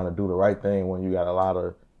trying to do the right thing when you got a lot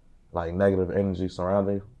of like negative energy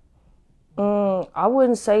surrounding you? I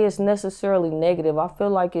wouldn't say it's necessarily negative. I feel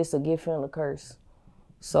like it's a gift and a curse.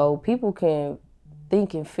 So people can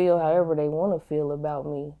think and feel however they want to feel about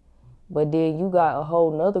me. But then you got a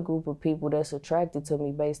whole nother group of people that's attracted to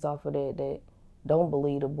me based off of that don't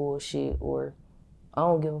believe the bullshit, or I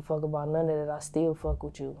don't give a fuck about none of that, I still fuck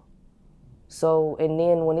with you. So, and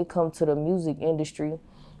then when it comes to the music industry,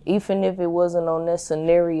 even if it wasn't on that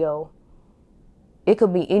scenario, it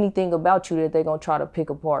could be anything about you that they're going to try to pick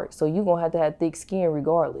apart. So you're going to have thick skin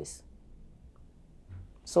regardless.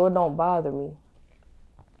 So it don't bother me.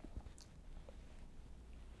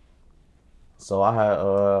 So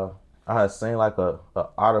I had seen like a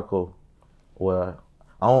article where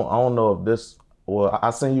I don't know if this, well,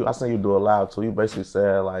 I seen you do a live too. You basically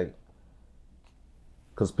said like,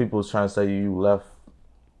 cause people was trying to say you left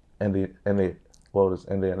Indianapolis.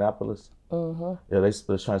 Mm-hmm. Yeah, they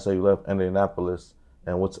was trying to say you left Indianapolis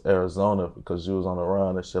and went to Arizona because you was on the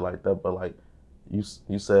run and shit like that. But like, you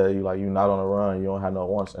said you not on the run. You don't have no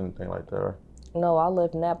wants, anything like that, right? No, I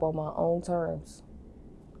left Nap on my own terms.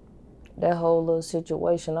 That whole little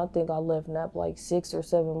situation, I think I left Nap like 6 or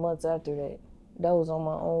 7 months after that. That was on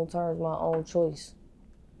my own terms, my own choice.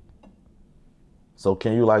 So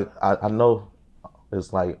can you like, I know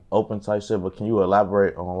it's like open type shit, but can you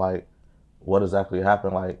elaborate on like what exactly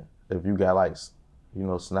happened? Like if you got like, you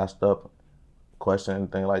know, snatched up, question,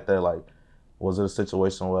 anything like that? Like, was it a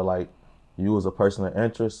situation where like you was a person of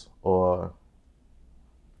interest, or?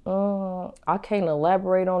 I can't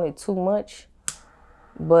elaborate on it too much,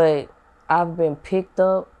 but I've been picked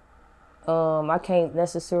up. I can't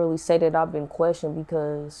necessarily say that I've been questioned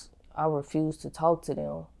because I refuse to talk to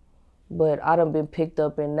them. But I done been picked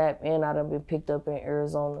up in Nap and I done been picked up in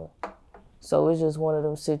Arizona. So it's just one of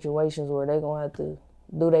them situations where they gonna have to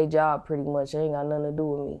do their job pretty much. It ain't got nothing to do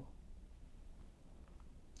with me.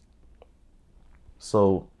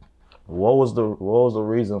 So what was the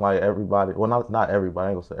reason like everybody, well not everybody, I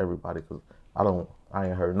ain't gonna say everybody because I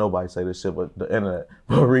ain't heard nobody say this shit but the internet,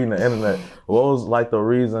 but reading the internet, what was like the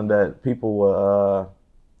reason that people would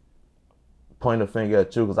point a finger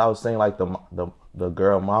at you? Because I was saying like the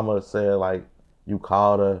girl mama said like you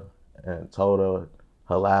called her and told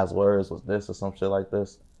her last words was this or some shit like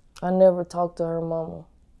this. I never talked to her mama.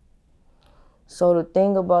 So the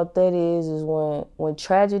thing about that is when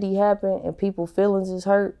tragedy happened and people's feelings is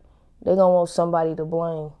hurt, they gonna want somebody to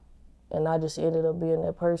blame. And I just ended up being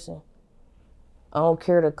that person. I don't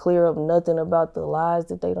care to clear up nothing about the lies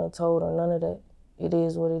that they done told or none of that. It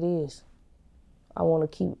is what it is. I want to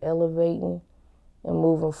keep elevating and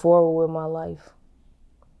moving forward with my life.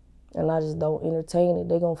 And I just don't entertain it.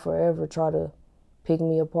 They gonna forever try to pick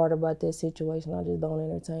me apart about that situation. I just don't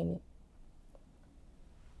entertain it.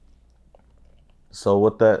 So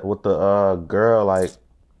with the girl, like,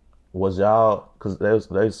 was y'all, cause they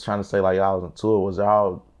was trying to say like y'all was into it, was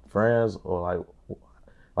y'all friends or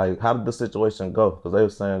like how did the situation go? Cause they were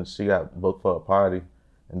saying she got booked for a party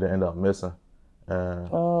and then ended up missing.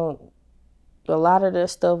 A lot of that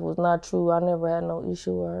stuff was not true. I never had no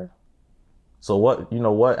issue with her. So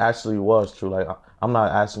what actually was true? Like I'm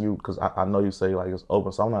not asking you, cause I know you say like it's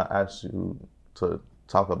open, so I'm not asking you to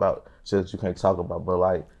talk about shit that you can't talk about, but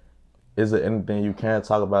like, is there anything you can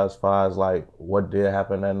talk about as far as like what did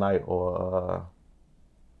happen that night, or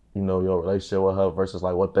your relationship with her versus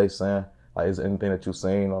like what they saying? Like, is there anything that you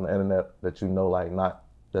seen on the internet that you know like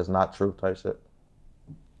that's not true type shit?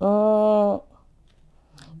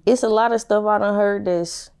 It's a lot of stuff I done heard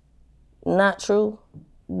that's not true,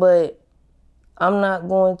 but I'm not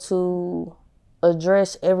going to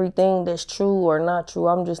address everything that's true or not true.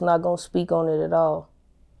 I'm just not gonna speak on it at all.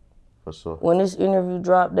 For sure. When this interview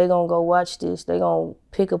dropped, they gonna go watch this. They gonna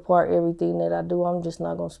pick apart everything that I do. I'm just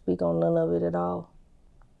not gonna speak on none of it at all.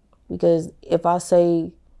 Because if I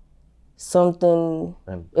say something,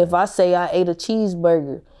 if I say I ate a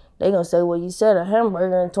cheeseburger, they gonna say, well, you said a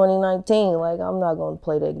hamburger in 2019. Like, I'm not gonna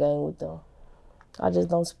play that game with them. I just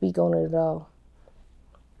don't speak on it at all.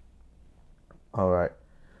 All right.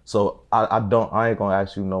 So I ain't gonna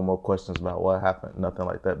ask you no more questions about what happened, nothing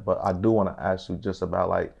like that. But I do want to ask you just about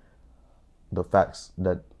like the facts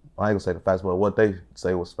that, I ain't gonna say the facts, but what they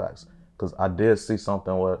say was facts. Because I did see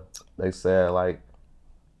something where they said like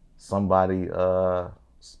somebody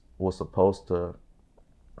was supposed to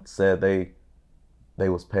said they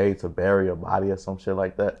was paid to bury a body or some shit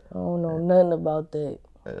like that. I don't know nothing about that.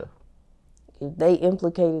 Yeah. If they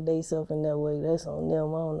implicated themselves in that way, that's on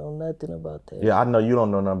them. I don't know nothing about that. Yeah, I know you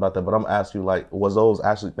don't know nothing about that, but I'm asking you, like, was those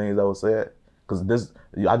actually things that was said? Because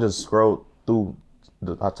I just scrolled through,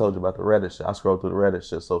 I told you about the Reddit shit. I scrolled through the Reddit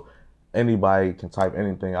shit. So anybody can type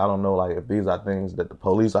anything. I don't know like if these are things that the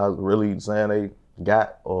police are really saying they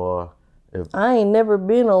got, or if I ain't never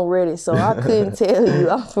been on Reddit, so I couldn't tell you.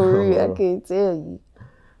 I'm for real. I couldn't tell you.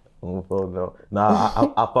 No,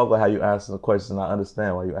 I fuck with how you answer the question. I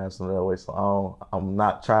understand why you answer that way. So I'm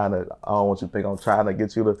not trying to. I don't want you to think I'm trying to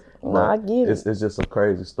get you to. No, I get it. It's just a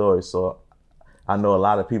crazy story. So I know a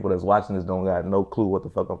lot of people that's watching this don't got no clue what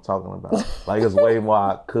the fuck I'm talking about. Like it's way more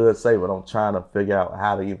I could say, but I'm trying to figure out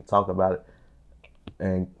how to even talk about it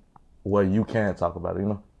and where you can talk about it.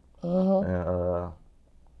 You know.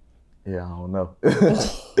 And yeah, I don't know.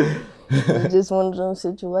 It's just one of those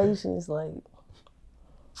situations, like.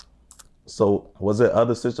 So was it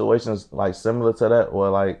other situations like similar to that, or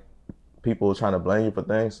like people trying to blame you for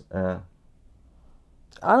things? I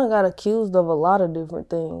done got accused of a lot of different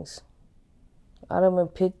things. I done been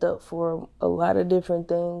picked up for a lot of different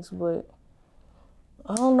things, but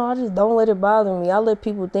I don't know. I just don't let it bother me. I let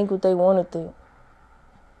people think what they want to think.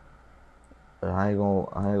 I ain't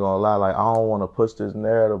gonna lie. Like I don't want to push this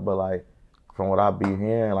narrative, but like from what I be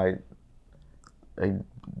hearing, like they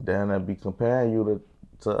damn near be comparing you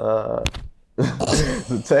to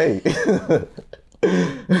Tay.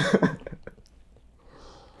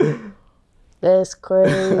 That's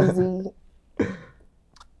crazy.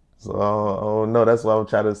 So I don't know. That's why I'm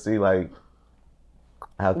trying to see like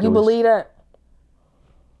how You believe that?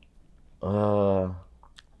 I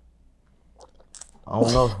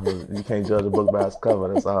don't know. You can't judge a book by its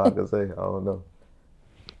cover. That's all I can say. I don't know.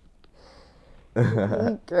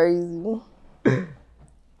 You crazy.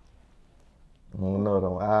 I don't know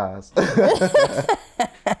them eyes.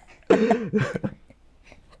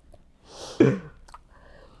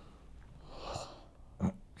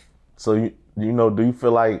 So you know, do you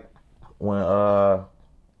feel like when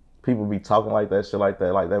people be talking like that, shit like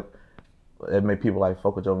that, it make people like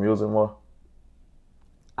fuck with your music more?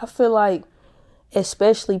 I feel like,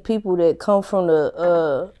 especially people that come from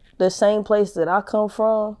the same place that I come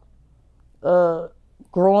from,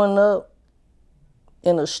 growing up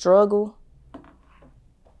in a struggle,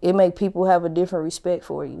 it make people have a different respect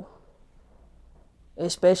for you,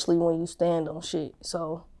 especially when you stand on shit.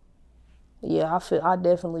 So, yeah, I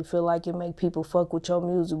definitely feel like it make people fuck with your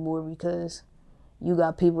music more because you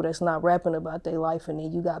got people that's not rapping about their life, and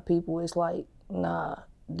then you got people it's like, nah,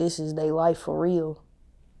 this is their life for real.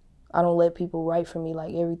 I don't let people write for me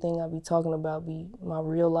like everything I be talking about be my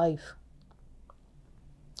real life.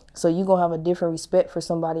 So you gonna have a different respect for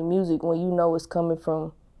somebody's music when you know it's coming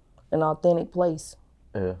from an authentic place.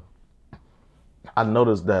 Yeah. I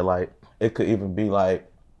noticed that like it could even be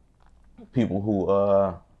like people who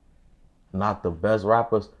not the best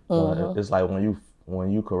rappers. It's like when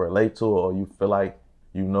you can relate to it, or you feel like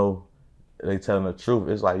you know they telling the truth,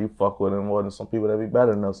 it's like you fuck with them more than some people that be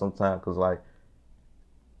better than them sometimes. Cause like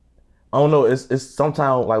I don't know, it's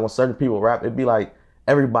sometimes like when certain people rap, it be like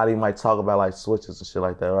everybody might talk about like switches and shit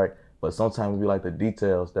like that, right? But sometimes it be like the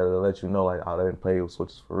details that'll let you know like, oh, they didn't play with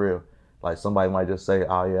switches for real. Like somebody might just say,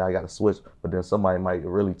 oh yeah, I got a switch, but then somebody might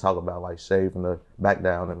really talk about like shaving the back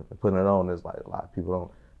down and putting it on. It's like a lot of people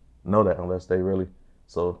don't know that unless they really,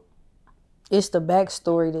 so. It's the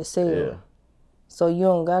backstory that sells. Yeah. So you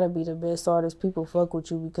don't gotta be the best artist. People fuck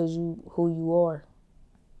with you because you who you are.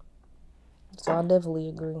 So I definitely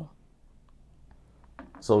agree.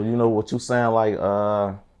 So you know what you saying like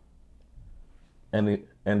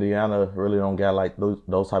Indiana really don't got like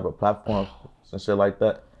those type of platforms and shit like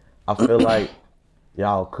that. I feel like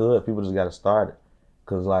y'all could. People just gotta start it.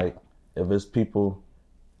 Cause like if it's people,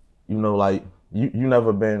 you know, like you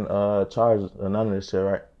never been charged or none of this shit,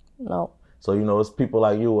 right? No. So you know it's people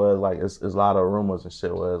like you where it's like it's a lot of rumors and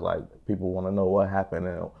shit where it's like people want to know what happened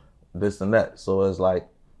and this and that. So it's like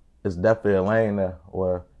it's definitely a lane there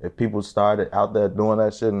where if people started out there doing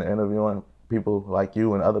that shit and interviewing people like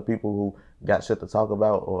you and other people who got shit to talk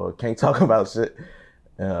about or can't talk about shit,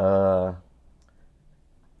 and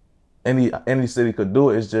any city could do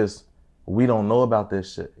it. It's just we don't know about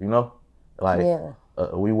this shit, you know? Like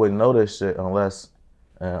we wouldn't know this shit unless,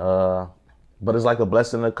 but it's like a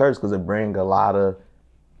blessing and a curse because it brings a lot of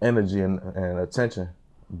energy and attention,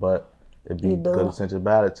 but it be good attention,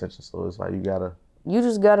 bad attention. So it's like you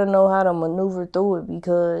just gotta know how to maneuver through it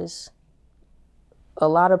because a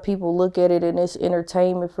lot of people look at it and it's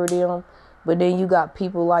entertainment for them, but then you got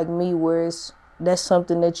people like me where that's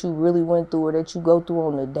something that you really went through or that you go through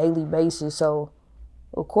on a daily basis. So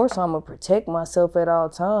of course I'm gonna protect myself at all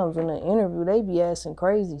times. In the interview, they be asking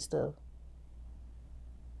crazy stuff.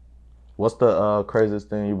 What's the craziest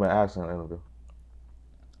thing you've been asking in an interview?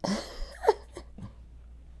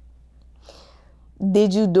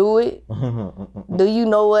 Did you do it? Do you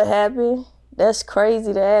know what happened? That's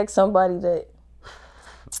crazy to ask somebody that.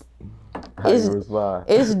 How you respond?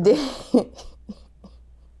 It's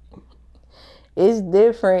it's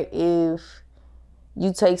different if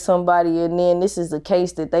you take somebody and then this is a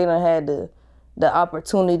case that they done had the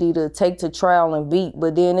opportunity to take to trial and beat,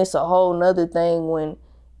 but then it's a whole nother thing when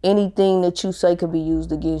anything that you say could be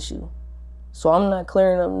used against you. So I'm not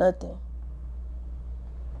clearing up nothing.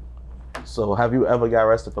 So have you ever got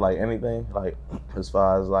arrested for like anything? Like as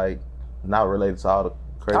far as like not related to all the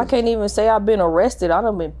crazy? I can't even say I've been arrested. I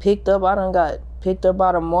done been picked up. I done got picked up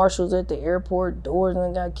by the marshals at the airport. Doors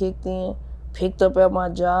done got kicked in. Picked up at my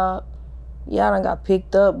job. Yeah, I done got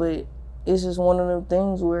picked up, but it's just one of them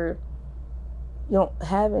things where you don't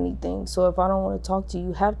have anything. So if I don't want to talk to you,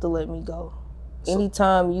 you have to let me go.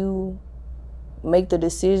 Anytime you make the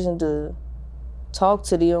decision to talk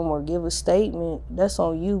to them or give a statement, that's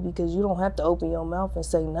on you because you don't have to open your mouth and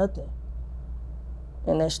say nothing.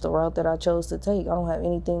 And that's the route that I chose to take. I don't have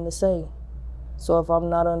anything to say. So if I'm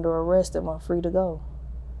not under arrest, am I free to go?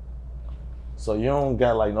 So you don't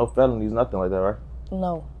got like no felonies, nothing like that, right?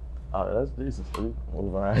 No. Oh, that's decent. So you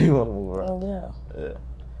move around. You want to move around. Yeah.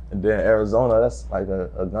 And then Arizona, that's like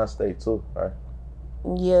a gun state too, right?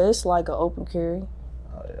 Yeah, it's like an open carry.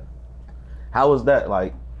 Oh yeah. How is that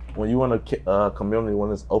like when you in a community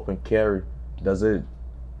when it's open carry? Does it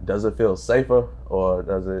feel safer or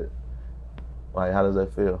does it like how does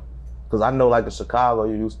that feel? Because I know like in Chicago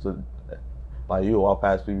you used to like you walk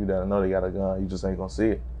past people that know they got a gun, you just ain't gonna see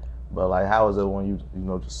it. But like how is it when you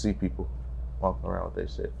know just see people walking around with their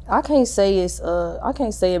shit? I can't say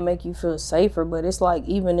it make you feel safer, but it's like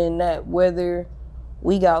even in that, whether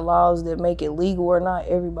we got laws that make it legal or not,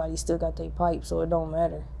 everybody still got their pipe, so it don't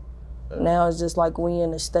matter. Now it's just like we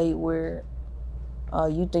in a state where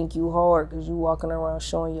you think you hard because you walking around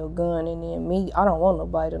showing your gun, and then me, I don't want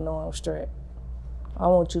nobody to know I'm strapped. I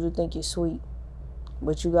want you to think you're sweet.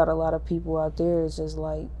 But you got a lot of people out there, it's just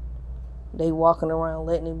like they walking around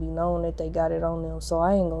letting it be known that they got it on them. So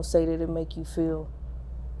I ain't gonna say that it make you feel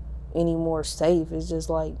any more safe. It's just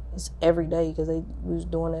like, it's every day because we was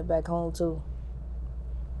doing that back home too.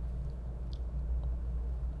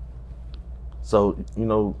 So, you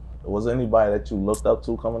know, was there anybody that you looked up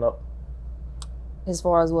to coming up? As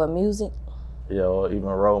far as what, music? Yeah, or even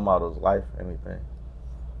role models, life, anything?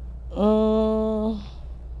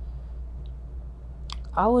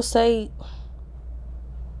 I would say,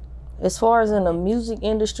 as far as in the music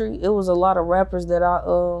industry, it was a lot of rappers that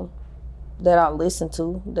I listened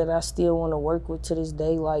to, that I still want to work with to this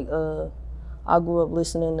day. Like, I grew up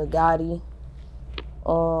listening to Gotti.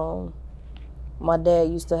 My dad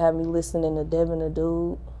used to have me listening to Devin the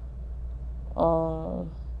Dude.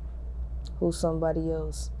 Who's somebody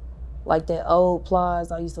else? Like that Old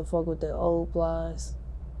Plies. I used to fuck with that Old Plies.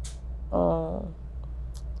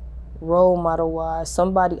 Role model wise,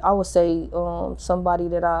 I would say somebody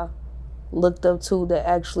that I looked up to that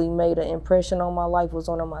actually made an impression on my life was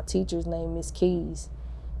one of my teachers named Miss Keys.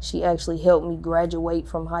 She actually helped me graduate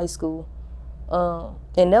from high school.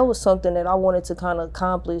 And that was something that I wanted to kind of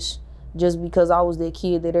accomplish just because I was that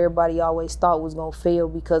kid that everybody always thought was gonna fail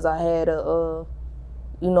because I had a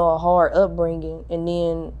hard upbringing. And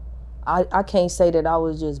then I can't say that I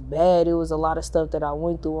was just bad. It was a lot of stuff that I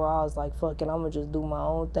went through where I was like, fuck it, I'm gonna just do my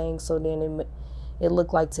own thing. So then it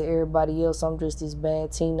looked like to everybody else I'm just this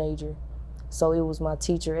bad teenager. So it was my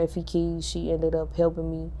teacher, Effie Keys. She ended up helping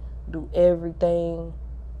me do everything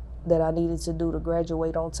that I needed to do to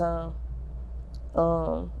graduate on time.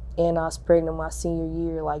 And I was pregnant my senior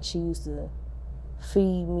year. Like, she used to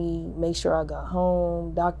feed me, make sure I got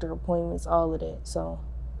home, doctor appointments, all of that. So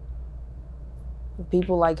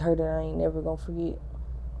people like her that I ain't never gonna forget.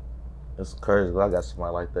 It's crazy, I got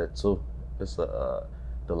somebody like that too. It's the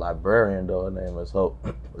librarian though, her name is Hope.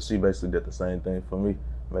 She basically did the same thing for me.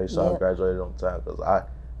 Made sure I graduated on time because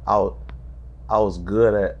I was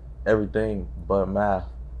good at everything but math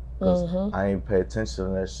because I ain't pay attention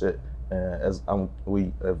to that shit. And as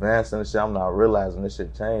we advancing and shit, I'm not realizing this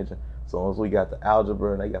shit changing. So once we got the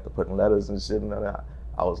algebra and they got to putting letters and shit in there,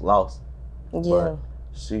 I was lost. Yeah. But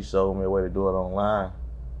she showed me a way to do it online,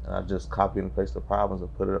 and I just copy and paste the problems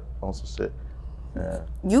and put it on some shit. Yeah.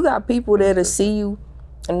 You got people that'll see you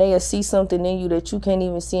and they'll see something in you that you can't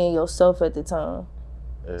even see in yourself at the time.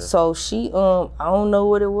 Yeah. So she, I don't know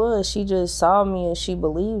what it was. She just saw me and she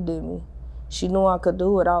believed in me. She knew I could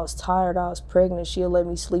do it. I was tired, I was pregnant. She'll let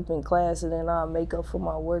me sleep in class and then I'll make up for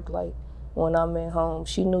my work like when I'm at home.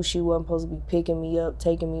 She knew she wasn't supposed to be picking me up,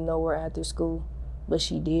 taking me nowhere after school. But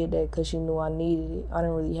she did that because she knew I needed it. I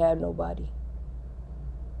didn't really have nobody.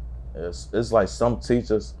 It's like some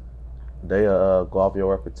teachers, they go off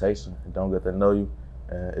your reputation and don't get to know you.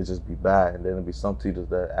 and it just be bad. And then it'd be some teachers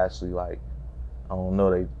that actually like, I don't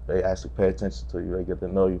know, they actually pay attention to you, they get to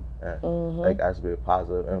know you, and they can actually be a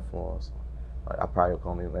positive influence. Like I probably can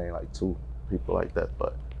only name like 2 people like that,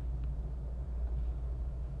 but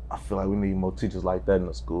I feel like we need more teachers like that in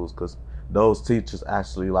the schools, because those teachers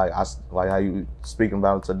actually, like how you speaking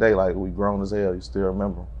about it today, like we grown as hell, you still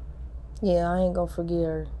remember. Yeah, I ain't gonna forget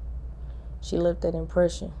her. She left that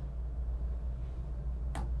impression.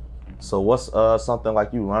 So what's something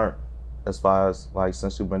like you learned as far as like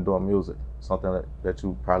since you've been doing music? Something that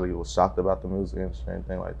you probably was shocked about the music industry,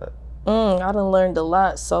 anything like that? I done learned a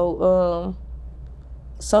lot. So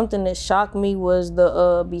something that shocked me was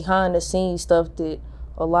the behind the scenes stuff that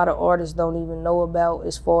a lot of artists don't even know about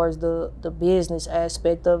as far as the business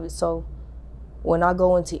aspect of it. So when I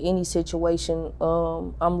go into any situation,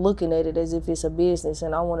 I'm looking at it as if it's a business,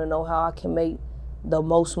 and I want to know how I can make the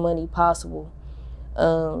most money possible.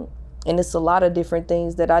 And it's a lot of different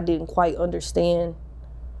things that I didn't quite understand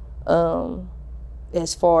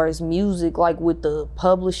as far as music, like with the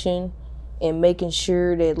publishing and making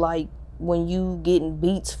sure that like when you getting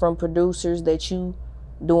beats from producers that you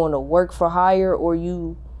doing a work for hire or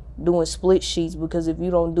you doing split sheets, because if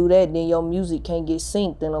you don't do that, then your music can't get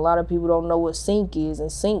synced. And a lot of people don't know what sync is,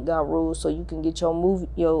 and sync got rules so you can get your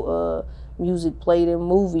music played in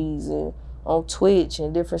movies and on Twitch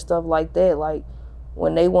and different stuff like that. Like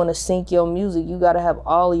when they want to sync your music, you got to have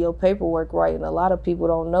all of your paperwork right, and a lot of people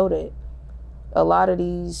don't know that. A lot of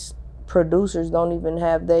these producers don't even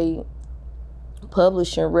have they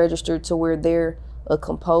publishing registered to where they're a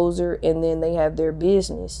composer and then they have their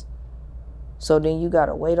business. So then you got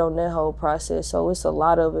to wait on that whole process. So it's a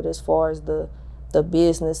lot of it as far as the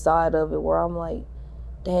business side of it, where I'm like,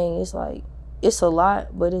 dang, it's like, it's a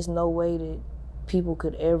lot, but it's no way that people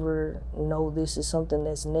could ever know this is something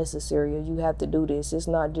that's necessary or you have to do this. It's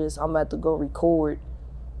not just I'm about to go record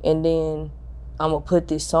and then I'm gonna put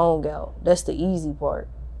this song out. That's the easy part.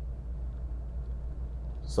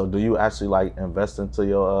 So do you actually like invest into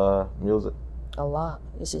your music? A lot.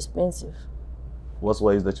 It's expensive. What's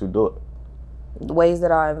ways that you do it? The ways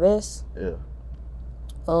that I invest? Yeah.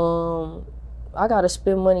 I gotta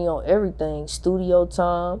spend money on everything. Studio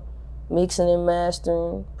time, mixing and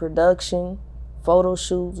mastering, production, photo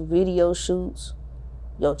shoots, video shoots,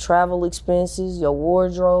 your travel expenses, your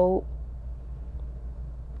wardrobe.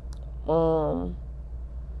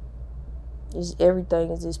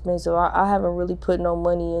 Everything is expensive. I haven't really put no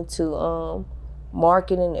money into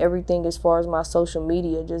marketing, everything as far as my social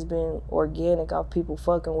media, just been organic off people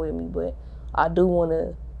fucking with me, but I do want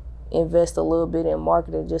to invest a little bit in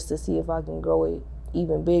marketing just to see if I can grow it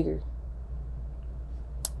even bigger.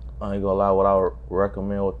 I ain't gonna lie, what I would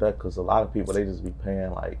recommend with that, because a lot of people, they just be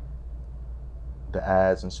paying like the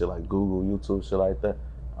ads and shit like Google, YouTube, shit like that.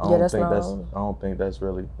 I don't think that's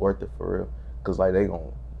really worth it for real, because like they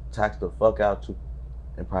gonna tax the fuck out you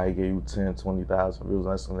and probably give you 10, 20,000 views,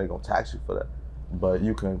 and that's when they gonna tax you for that. But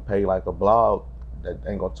you can pay like a blog that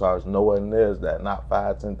ain't gonna charge nowhere near that, not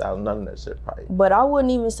 5,000, 10,000, none of that shit probably. But I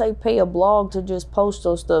wouldn't even say pay a blog to just post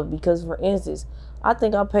those stuff, because for instance, I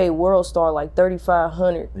think I paid WorldStar like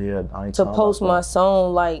 $3,500 to post my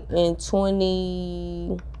song like in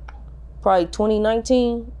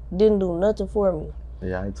 2019. Didn't do nothing for me.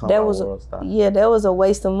 Yeah, I ain't talking about WorldStar. Yeah, that was a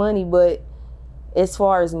waste of money. But as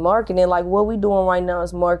far as marketing, like what we doing right now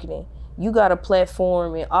is marketing. You got a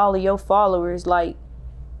platform and all of your followers, like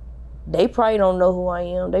they probably don't know who I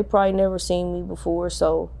am. They probably never seen me before.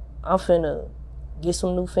 So I'm finna get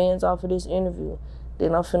some new fans off of this interview.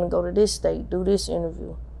 Then I'm finna go to this state, do this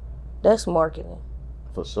interview. That's marketing.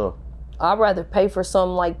 For sure. I'd rather pay for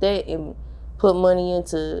something like that and put money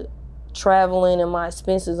into traveling and my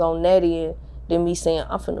expenses on that end than me saying,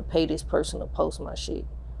 I'm finna pay this person to post my shit.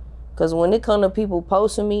 Because when it comes to people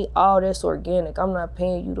posting me, all that's organic. I'm not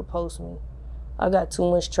paying you to post me. I got too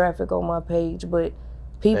much traffic on my page, but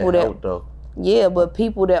people but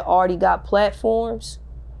people that already got platforms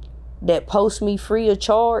that post me free of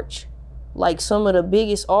charge, like some of the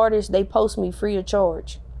biggest artists, they post me free of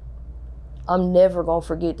charge. I'm never gonna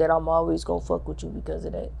forget that. I'm always gonna fuck with you because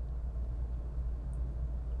of that.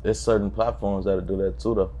 There's certain platforms that'll do that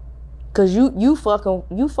too, though. Cause you fucking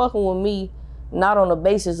with me, not on the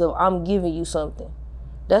basis of I'm giving you something.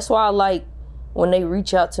 That's why I like when they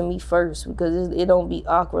reach out to me first, because it don't be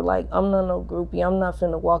awkward. Like, I'm not no groupie. I'm not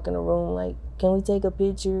finna walk in the room like, can we take a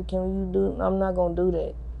picture? Can you do it? I'm not gonna do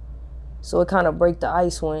that. So it kind of break the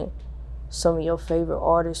ice when some of your favorite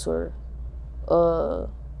artists or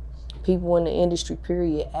people in the industry,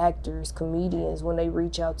 period, actors, comedians, when they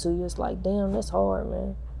reach out to you, it's like, damn, that's hard,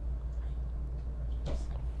 man.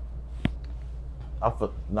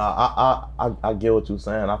 I get what you're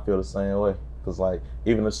saying. I feel the same way. Cause like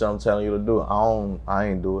even the shit I'm telling you to do, I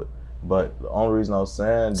ain't do it. But the only reason I was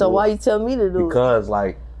saying, so why you tell me to do it? Because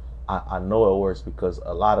like I know it works because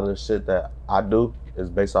a lot of the shit that I do is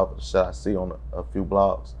based off of the shit I see on a few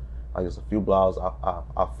blogs. Like it's a few blogs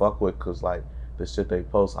I fuck with because like the shit they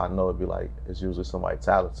post, I know it'd be like it's usually somebody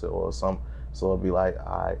talented or some. So it'd be like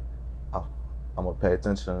I'm gonna pay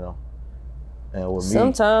attention to them. And with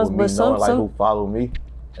sometimes, me knowing like who follow me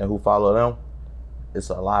and who follow them, it's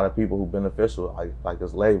a lot of people who beneficial. Like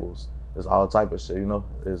it's labels, it's all type of shit. You know,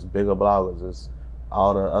 it's bigger bloggers, it's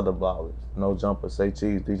all the other bloggers. No Jumper, Say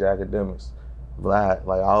Cheese, DJ Academics, Vlad,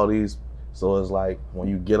 like all these. So it's like when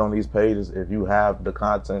you get on these pages, if you have the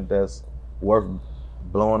content that's worth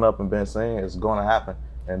blowing up and being seen, it's gonna happen,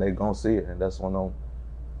 and they gonna see it, and that's when them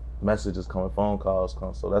messages come and phone calls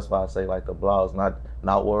come. So that's why I say like the blogs,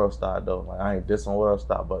 not World Star though. Like I ain't dissing World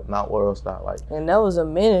Star, but not World Star. Like, and that was a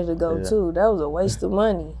minute ago too. That was a waste of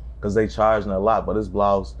money. Cause they charging a lot, but it's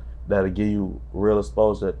blogs that'll give you real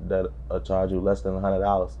exposure that'll charge you less than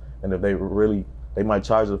 $100. And if they might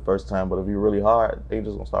charge you the first time, but if you're really hard, they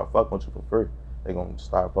just gonna start fucking with you for free. They gonna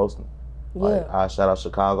start posting. Like, I shout out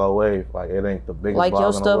Chicago Wave. Like it ain't the biggest like blog your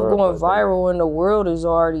in the stuff world, going viral and the world is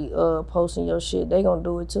already posting your shit. They gonna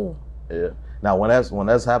do it too. Yeah. Now when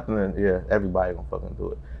that's happening, yeah, everybody gonna fucking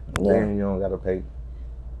do it. Yeah. Then you don't gotta pay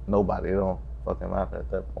nobody. It don't fucking matter at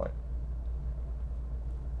that point.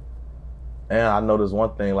 And I noticed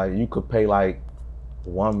one thing, like you could pay like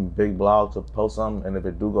one big blog to post something, and if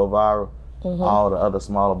it do go viral, all the other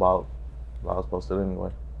smaller blogs post it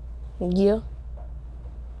anyway. Yeah.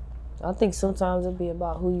 I think sometimes it be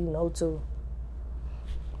about who you know too.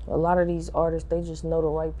 A lot of these artists, they just know the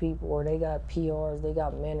right people, or they got PRs, they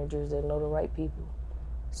got managers that know the right people.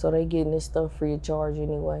 So they getting this stuff free of charge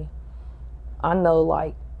anyway. I know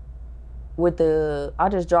like I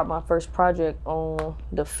just dropped my first project on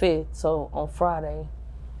the 5th, so on Friday.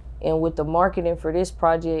 And with the marketing for this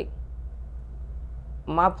project,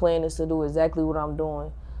 my plan is to do exactly what I'm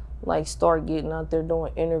doing. Like start getting out there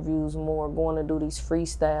doing interviews more, going to do these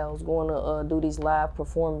freestyles, going to do these live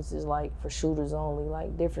performances like for shooters only,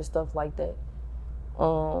 like different stuff like that.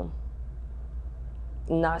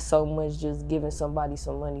 Not so much just giving somebody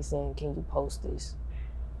some money saying, can you post this?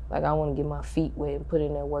 Like I want to get my feet wet and put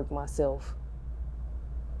in that work myself.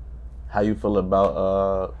 How you feel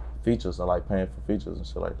about features and like paying for features and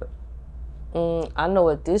shit like that? I know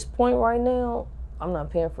at this point right now, I'm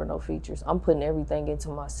not paying for no features. I'm putting everything into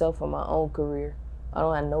myself and my own career. I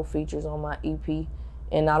don't have no features on my EP,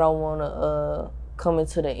 and I don't want to come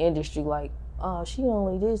into the industry like, oh, she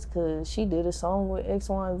only this because she did a song with X,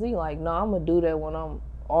 Y, and Z. Like, no, I'm going to do that when I'm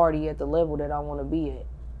already at the level that I want to be at.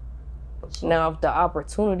 Now, if the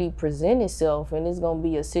opportunity presents itself and it's going to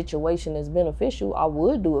be a situation that's beneficial, I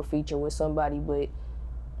would do a feature with somebody, but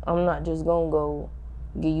I'm not just going to go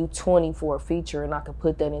give you 20 for a feature and I can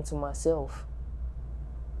put that into myself.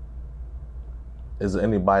 Is there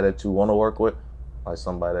anybody that you want to work with? Like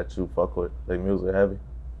somebody that you fuck with, they music heavy?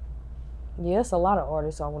 Yes, a lot of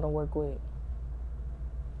artists I want to work with.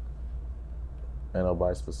 Ain't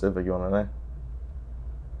nobody specific you want to name?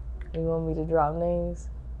 You want me to drop names?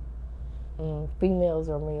 Females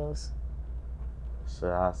or males?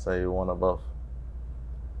 Should I say one or both?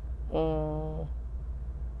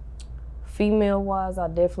 Female-wise, I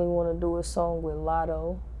definitely want to do a song with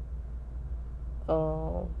Lotto.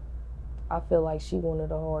 I feel like she one of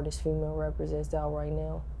the hardest female rappers that's out right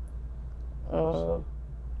now.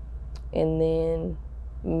 And then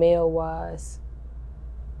male-wise,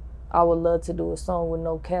 I would love to do a song with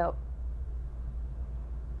No Cap.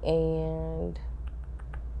 And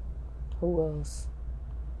who else?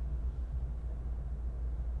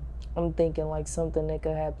 I'm thinking like something that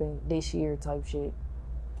could happen this year type shit.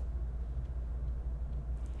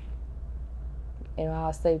 And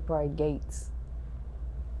I'll say probably Gates.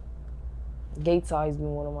 Gates always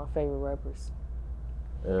been one of my favorite rappers.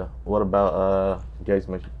 Yeah. What about Gates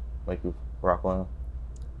make you rock on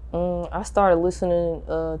him? I started listening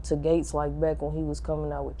to Gates like back when he was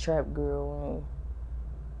coming out with Trap Girl and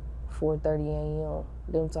 4:30 a.m.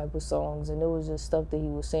 Them type of songs, and it was just stuff that he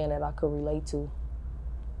was saying that I could relate to.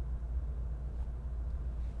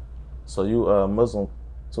 So you Muslim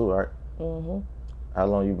too, right? How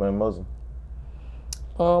long you been Muslim?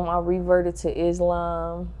 I reverted to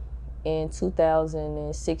Islam in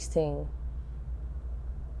 2016.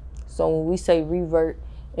 So when we say revert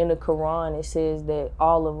in the Quran, it says that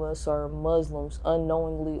all of us are Muslims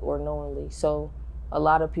unknowingly or knowingly. So a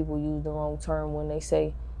lot of people use the wrong term when they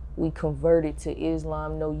say we converted to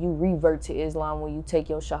Islam. No, you revert to Islam when you take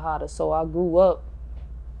your Shahada. So I grew up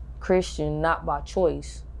Christian not by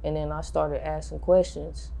choice. And then I started asking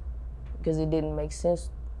questions because it didn't make sense.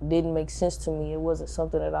 Didn't make sense to me. It wasn't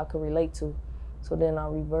something that I could relate to. So then I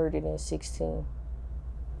reverted in 16.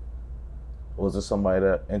 Was it somebody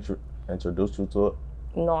that introduced you to it?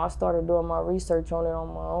 No, I started doing my research on it on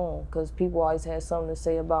my own because people always had something to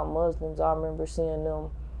say about Muslims. I remember seeing them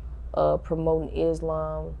promoting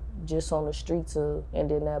Islam just on the streets of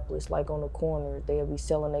Indianapolis, like on the corners. They'd be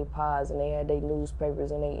selling their pies and they had their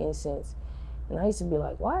newspapers and their incense. And I used to be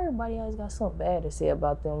like, why everybody always got something bad to say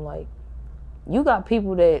about them? Like, you got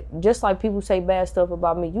people that, just like people say bad stuff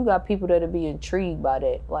about me, you got people that'll be intrigued by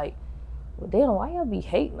that. Like, well, damn, why y'all be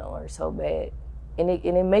hating on her so bad? And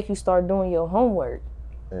it make you start doing your homework.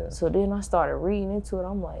 Yeah. So then I started reading into it.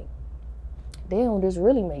 I'm like, damn, this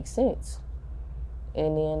really makes sense.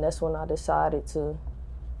 And then that's when I decided to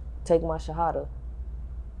take my Shahada.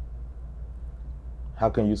 How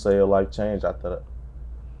can you say your life changed after that?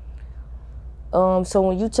 So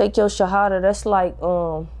when you take your Shahada, that's like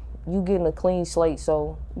you getting a clean slate.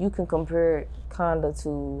 So you can compare it kinda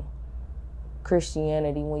to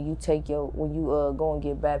Christianity when you go and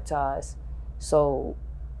get baptized. So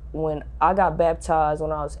when I got baptized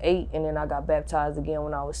when I was 8 and then I got baptized again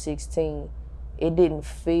when I was 16, it didn't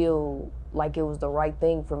feel like it was the right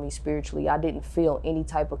thing for me spiritually. I didn't feel any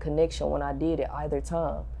type of connection when I did it either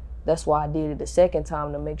time. That's why I did it the second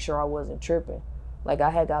time, to make sure I wasn't tripping. Like,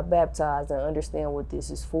 I had got baptized and understand what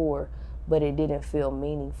this is for, but it didn't feel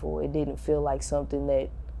meaningful. It didn't feel like something that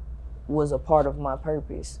was a part of my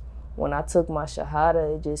purpose. When I took my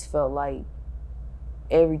Shahada, it just felt like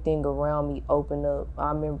everything around me opened up.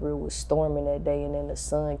 I remember it was storming that day and then the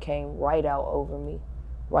sun came right out over me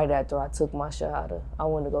right after I took my Shahada. I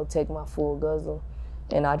went to go take my full guzzle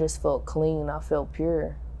and I just felt clean. I felt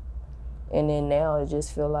pure. And then now it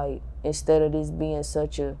just feel like, instead of this being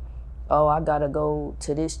such a, oh, I gotta go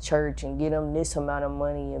to this church and get them this amount of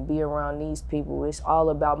money and be around these people, it's all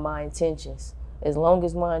about my intentions. As long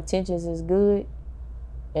as my intentions is good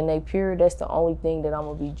and they pure, that's the only thing that I'm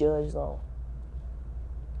gonna be judged on.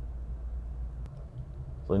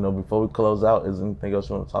 So, before we close out, is there anything else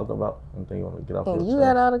you want to talk about? Anything you want to get off your chest? You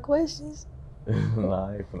got all the questions? Nah,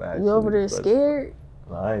 I ain't finna ask you over there scared?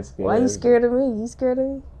 Nah, I ain't scared. Why you scared of me? You scared of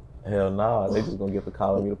me? Hell nah, they just gonna get to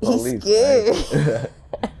calling me the police. He's scared.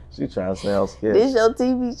 She trying to sound scared. This your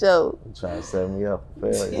TV show. Trying to set me up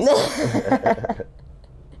for failure.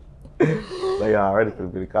 They already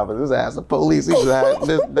finna be the cops. This ass the police. He just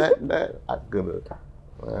this, that. I could've.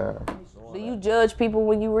 Do you judge people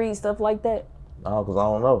when you read stuff like that? No, because I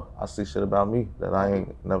don't know. I see shit about me that I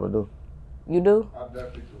ain't never do. You do? I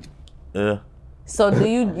definitely do. Yeah. So do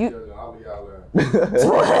you... I'll be out there.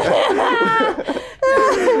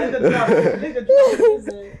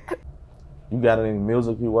 You got any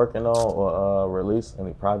music you working on or release?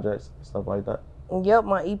 Any projects, stuff like that? Yep,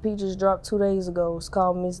 my EP just dropped 2 days ago. It's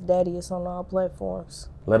called Miss Daddy. It's on all platforms.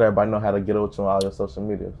 Let everybody know how to get with you on all your social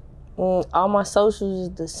media. All my socials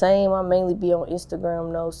is the same. I mainly be on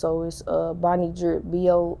Instagram though, so it's Bonni Drip,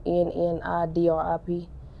 BONNIDRIP.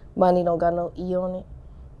 Bonni don't got no E on it.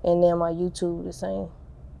 And then my YouTube the same.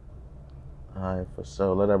 All right, for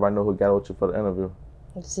sure. Let everybody know who got with you for the interview.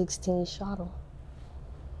 16 shot him.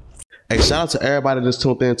 Hey, shout out to everybody that's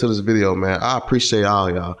tuned into this video, man. I appreciate all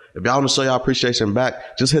y'all. If y'all want to show y'all appreciation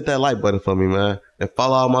back, just hit that like button for me, man. And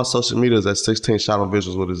follow all my social medias at 16 Shot on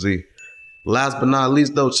Visuals with a Z. Last but not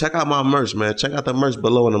least, though, check out my merch, man. Check out the merch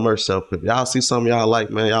below in the merch shelf. If y'all see something y'all like,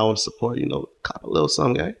 man, y'all want to support, cop a little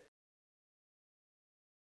something, gang.